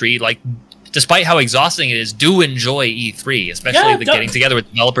the industry, like, despite how exhausting it is, do enjoy E3, especially getting together with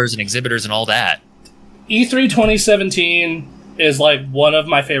developers and exhibitors and all that. E3 2017 is, like, one of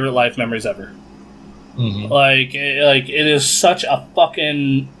my favorite life memories ever. Mm-hmm. Like, it is such a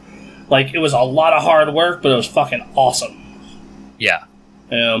fucking... Like, it was a lot of hard work, but it was fucking awesome. Yeah.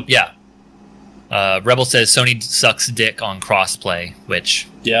 Yeah. Rebel says Sony sucks dick on crossplay, which...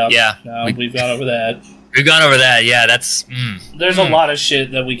 Yeah. No, we've gone over that. We've gone over that, yeah, that's... There's a lot of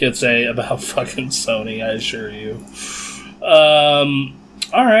shit that we could say about fucking Sony, I assure you.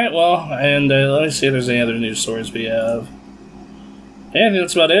 Alright, well, and let me see if there's any other news stories we have. Yeah, I think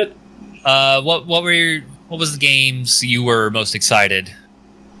that's about it. What was the games you were most excited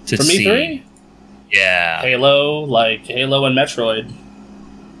to see? From E3? Yeah. Halo and Metroid.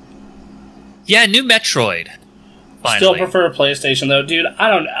 Yeah, new Metroid. Finally. Still prefer PlayStation, though. Dude, I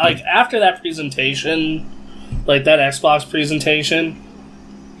don't... Like, after that presentation, like, that Xbox presentation,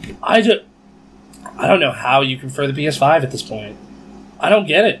 I don't know how you prefer the PS5 at this point. I don't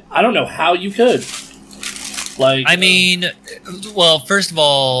get it. I don't know how you could. Like, I mean, well, first of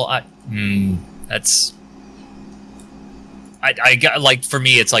all, I got, like, for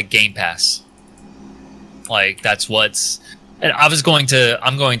me, it's like Game Pass. Like, that's what's... And I'm going to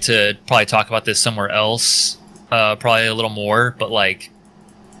probably talk about this somewhere else, probably a little more, but, like,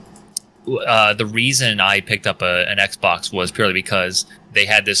 the reason I picked up an Xbox was purely because they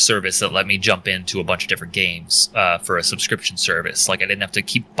had this service that let me jump into a bunch of different games for a subscription service. Like, I didn't have to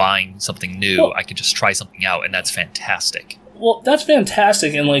keep buying something new. Well, I could just try something out, and that's fantastic. Well, that's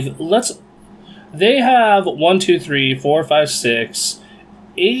fantastic, and, like, they have 1, 2, 3, 4, 5, 6,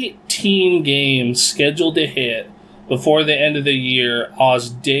 18 games scheduled to hit before the end of the year as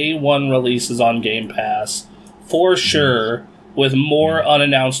day one releases on Game Pass, for sure, with more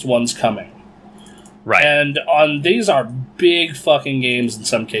unannounced ones coming. Right. And these are big fucking games in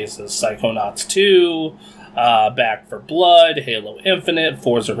some cases. Psychonauts 2, Back 4 Blood, Halo Infinite,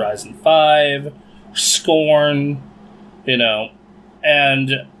 Forza Horizon 5, Scorn,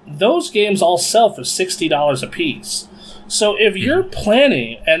 and those games all sell for $60 a piece. So if you're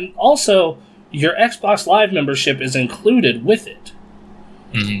planning, and also your Xbox Live membership is included with it.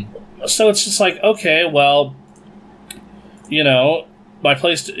 Mm-hmm. So it's just like, okay, well, my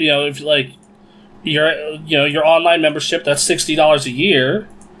place, if like your online membership, that's $60 a year.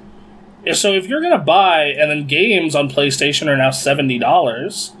 So if you're gonna buy, and then games on PlayStation are now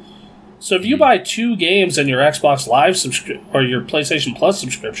 $70. So if you buy 2 games in your Xbox Live or your PlayStation Plus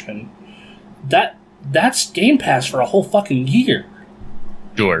subscription, that's Game Pass for a whole fucking year.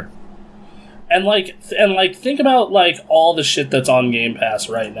 Sure. And think about like all the shit that's on Game Pass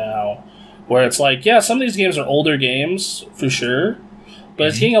right now, where it's like, yeah, some of these games are older games for sure, but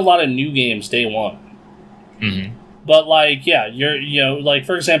it's getting a lot of new games day one. Mm-hmm. But like, yeah, like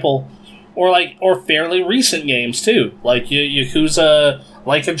for example, or fairly recent games too, like Yakuza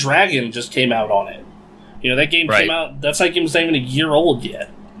Like a Dragon just came out on it. That game came out. That game's not even a year old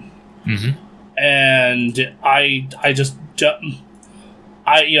yet. Mm-hmm. And I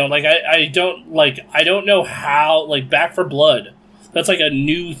don't know how, like, Back 4 Blood, that's like a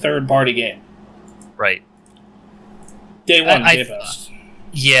new third-party game. Right. Day one, Game Pass.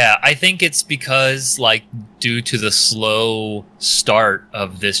 Yeah, I think it's because, like, due to the slow start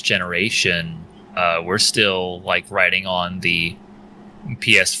of this generation, we're still, like, riding on the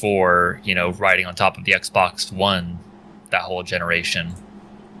PS4, riding on top of the Xbox One that whole generation.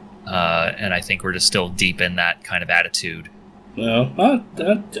 And I think we're just still deep in that kind of attitude. No,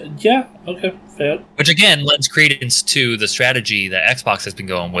 yeah, okay, fair. Which again lends credence to the strategy that Xbox has been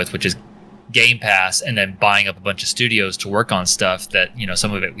going with, which is Game Pass and then buying up a bunch of studios to work on stuff that,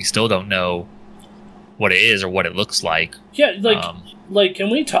 some of it we still don't know what it is or what it looks like. Yeah, like can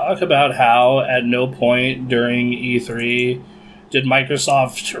we talk about how at no point during E3 did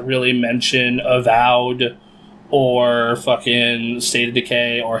Microsoft really mention Avowed or fucking State of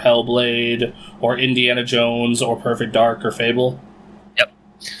Decay or Hellblade or Indiana Jones or Perfect Dark or Fable? Yep.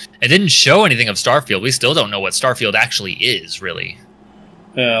 It didn't show anything of Starfield. We still don't know what Starfield actually is, really.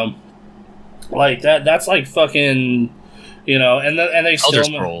 Like that's like fucking, and they still Elder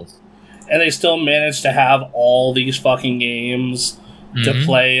Scrolls. And they still managed to have all these fucking games to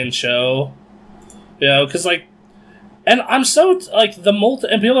play and show. Because like, and I'm so like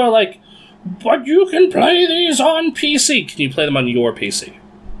and people are like, but you can play these on PC. Can you play them on your PC?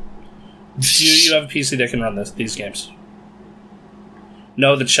 Do you have a PC that can run these games?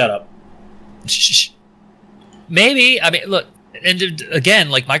 No, then shut up. Maybe. I mean, look, and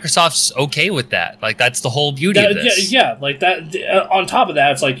again, like, Microsoft's okay with that. Like, that's the whole beauty of this. Yeah, like that. On top of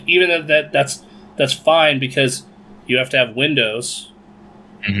that, it's like, even that's fine, because you have to have Windows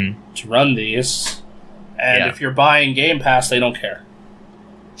to run these. And if you're buying Game Pass, they don't care.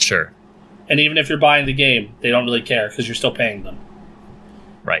 Sure. And even if you're buying the game, they don't really care because you're still paying them.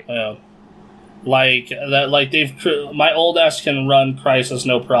 Right. Like that. Like my old ass can run Crysis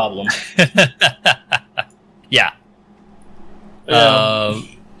no problem. Yeah. I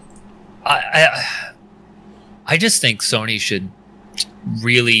just think Sony should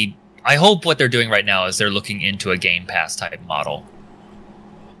really. I hope what they're doing right now is they're looking into a Game Pass type model.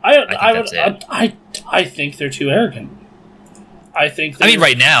 I think they're too arrogant. I mean,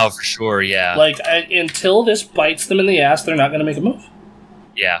 right now, for sure, yeah. Like, until this bites them in the ass, they're not going to make a move.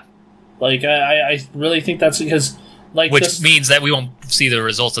 Yeah. Like, I really think that's because, like... Which means that we won't see the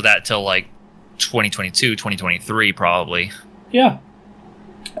results of that till, like, 2022, 2023, probably. Yeah.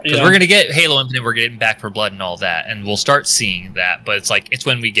 Because we're going to get Halo Infinite, we're getting Back 4 Blood and all that, and we'll start seeing that, but it's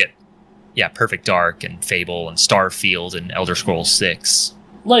when we get, Perfect Dark and Fable and Starfield and Elder Scrolls 6.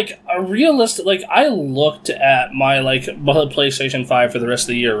 Like, a realistic... Like, I looked at my PlayStation 5 for the rest of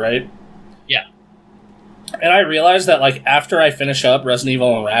the year, right? Yeah. And I realized that, like, after I finish up Resident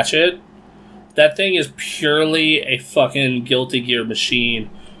Evil and Ratchet, that thing is purely a fucking Guilty Gear machine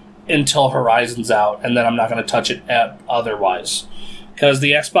until Horizon's out, and then I'm not going to touch it otherwise. Because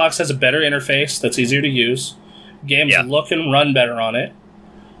the Xbox has a better interface that's easier to use. Games look and run better on it.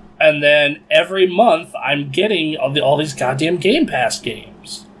 And then every month, I'm getting all these goddamn Game Pass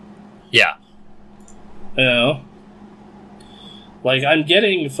games. Yeah. Like, I'm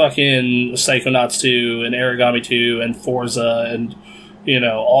getting fucking Psychonauts 2 and Origami 2 and Forza and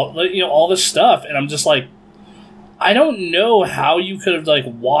all this stuff, and I'm just like, I don't know how you could have like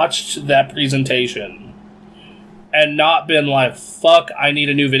watched that presentation and not been like, fuck, I need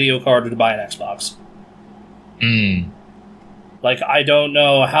a new video card to buy an Xbox. Like, I don't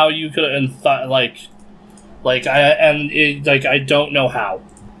know how you could have I don't know how.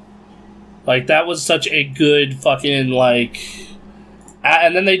 Like, that was such a good fucking, like...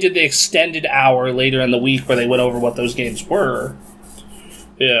 And then they did the extended hour later in the week where they went over what those games were.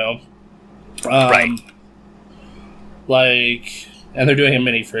 Right. Like... And they're doing a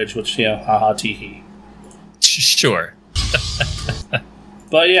mini fridge, which, haha, tee-hee. Sure.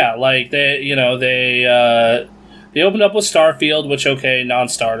 But yeah, like, they opened up with Starfield, which, okay,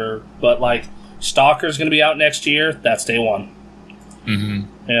 non-starter, but, like, Stalker's going to be out next year. That's day one.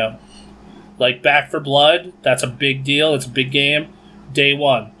 Mm-hmm. Yeah. Like, Back 4 Blood, that's a big deal. It's a big game. Day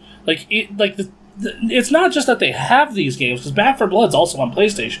one. Like, it's not just that they have these games, because Back 4 Blood's also on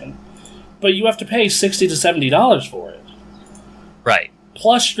PlayStation. But you have to pay $60 to $70 for it. Right.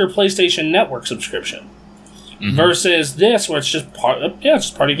 Plus your PlayStation Network subscription. Mm-hmm. Versus this, where it's just part of your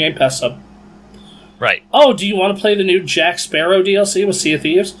Game Pass sub. Right. Oh, do you want to play the new Jack Sparrow DLC with Sea of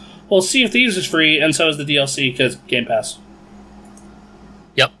Thieves? Well, Sea of Thieves is free, and so is the DLC, because Game Pass.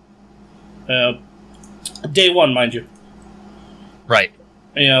 Yep. Day one, mind you. Right.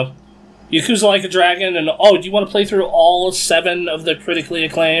 Yakuza Like a Dragon, and do you want to play through all 7 of the critically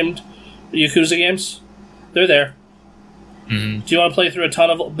acclaimed Yakuza games? They're there. Mm-hmm. Do you want to play through a ton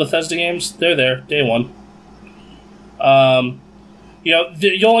of Bethesda games? They're there. Day one.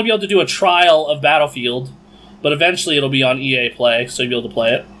 You'll only be able to do a trial of Battlefield, but eventually it'll be on EA Play, so you'll be able to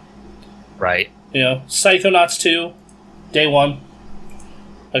play it. Right. Psychonauts 2, day one.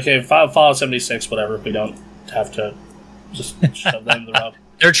 Okay, Fallout 76, whatever. We don't have to just shove them in the rub.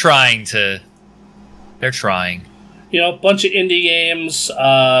 They're trying. Bunch of indie games.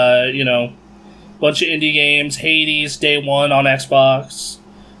 Bunch of indie games. Hades, day one on Xbox.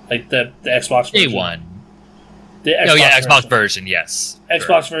 Like the Xbox version. Day one. Xbox version, yes.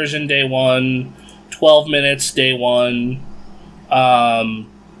 Xbox version, day one. 12 minutes, day one.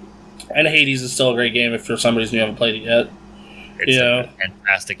 And Hades is still a great game if for some reason you haven't played it yet. It's a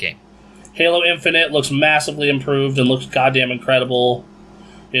fantastic game. Halo Infinite looks massively improved and looks goddamn incredible.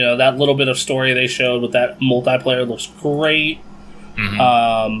 That little bit of story they showed with that multiplayer looks great.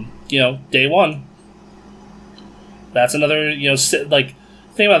 Mm-hmm. Day one. That's another, think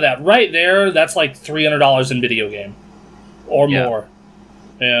about that. Right there, that's like $300 in video game. Or more.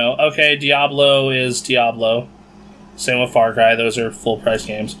 Okay, Diablo is Diablo. Same with Far Cry, those are full price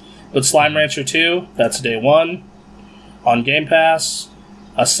games. But Slime Rancher 2, that's day one on Game Pass.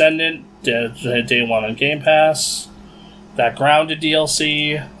 Ascendant, day one on Game Pass. That Grounded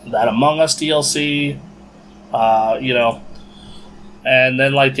DLC, that Among Us DLC, and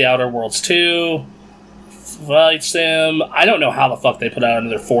then like the Outer Worlds 2, Flight Sim. I don't know how the fuck they put out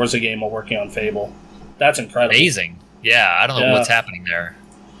another Forza game while working on Fable. That's incredible. Amazing. Yeah, I don't know what's happening there.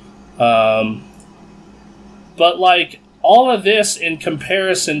 But like all of this in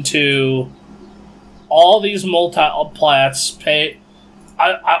comparison to all these multi-plats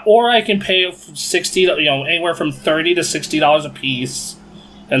I can pay $60, anywhere from $30 to $60 a piece,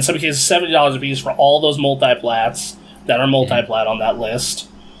 and in some cases $70 a piece for all those multi-plats that are multi-plat on that list.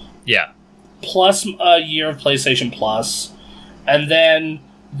 Yeah. Plus a year of PlayStation Plus, and then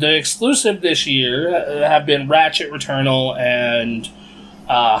the exclusive this year have been Ratchet, Returnal, and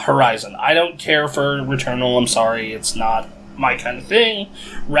Horizon. I don't care for Returnal. I'm sorry, it's not my kind of thing.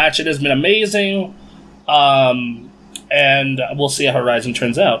 Ratchet has been amazing. And we'll see how Horizon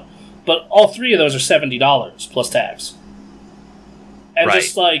turns out. But all 3 of those are $70 plus tax. And right.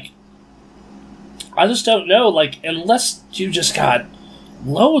 Just like, I just don't know, like, unless you just got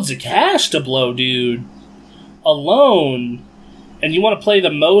loads of cash to blow, dude, alone, and you want to play the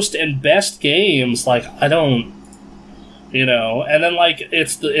most and best games, like, I don't, and then, like,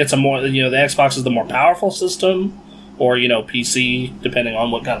 it's a more, the Xbox is the more powerful system, or, PC, depending on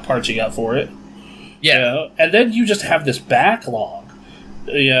what kind of parts you got for it. Yeah. And then you just have this backlog,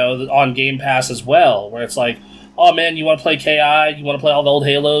 on Game Pass as well, where it's like, oh man, you want to play KI, you want to play all the old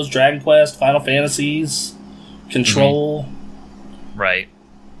Halos, Dragon Quest, Final Fantasies, Control. Mm-hmm. Right.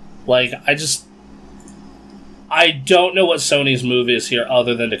 Like, I don't know what Sony's move is here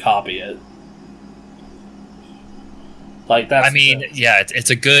other than to copy it. Like, that's... it's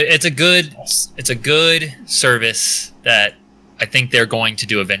a good service that I think they're going to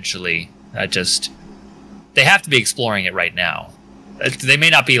do eventually. They have to be exploring it right now. They may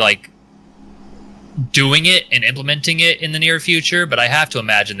not be like doing it and implementing it in the near future, but I have to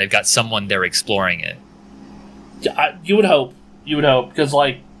imagine they've got someone there exploring it. You would hope. You would hope, because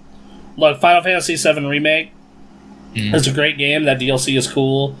like, look, Final Fantasy VII Remake is a great game. That DLC is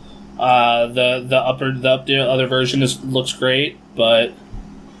cool. The other version looks great, but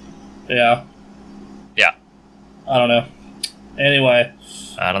yeah. I don't know. Anyway,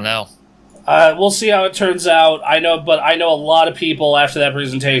 I don't know. We'll see how it turns out. I know a lot of people after that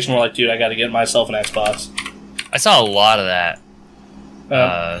presentation were like, "Dude, I got to get myself an Xbox." I saw a lot of that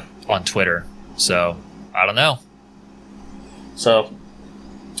on Twitter, so I don't know. So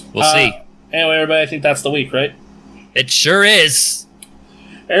we'll see. Anyway, everybody, I think that's the week, right? It sure is.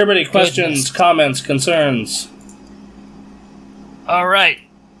 Everybody, questions, comments, concerns. All right.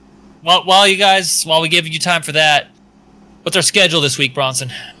 Well, while we give you time for that, what's our schedule this week,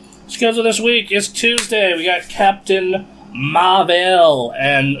 Bronson? Schedule this week is Tuesday. We got Captain Marvel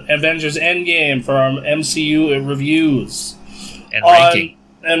and Avengers Endgame for our MCU reviews.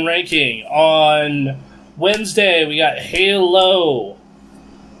 And ranking. On Wednesday, we got Halo.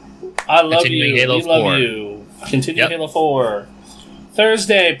 I love you. Halo we 4. love you. Continue Halo 4.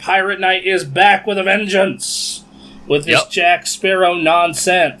 Thursday, Pirate Night is back with a vengeance. With this Jack Sparrow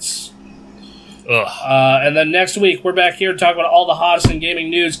nonsense. And then next week, we're back here to talk about all the hottest in gaming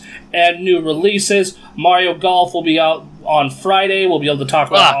news and new releases. Mario Golf will be out on Friday. We'll be able to talk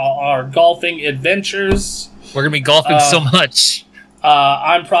about our golfing adventures. We're going to be golfing so much.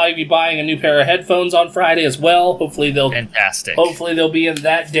 I'm probably be buying a new pair of headphones on Friday as well. Hopefully they'll be in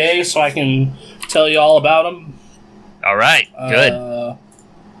that day so I can tell you all about them. All right, good.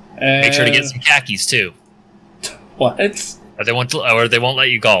 And make sure to get some khakis too. What? Or they won't let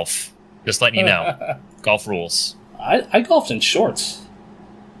you golf. Just letting you know. Golf rules. I golfed in shorts.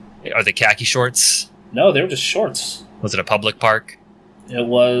 Are they khaki shorts? No, they were just shorts. Was it a public park? It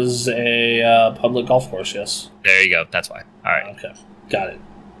was a public golf course, yes. There you go. That's why. All right. Okay. Got it.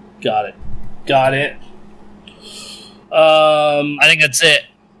 I think that's it.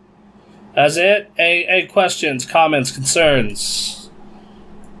 That's it? Any questions, comments, concerns?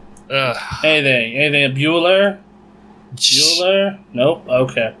 Anything? Bueller? Bueller? Nope.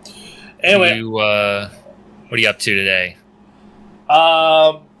 Okay. Anyway, what are you up to today?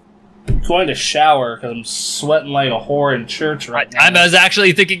 Going to shower because I'm sweating like a whore in church right now. I was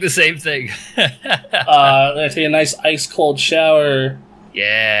actually thinking the same thing. I take a nice ice cold shower.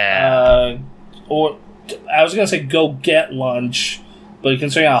 Yeah. Or I was gonna say go get lunch, but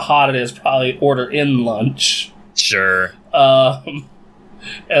considering how hot it is, probably order in lunch. Sure. And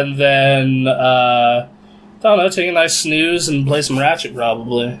then I don't know, take a nice snooze and play some Ratchet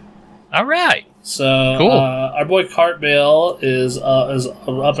probably. All right. So cool. Our boy Cartbale is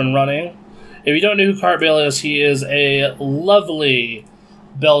up and running. If you don't know who Cartbale is, he is a lovely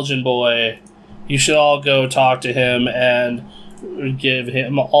Belgian boy. You should all go talk to him and give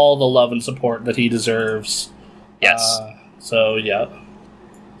him all the love and support that he deserves. Yes. So yeah.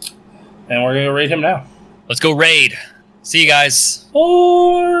 And we're gonna raid him now. Let's go raid. See you guys.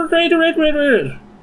 Oh, raid.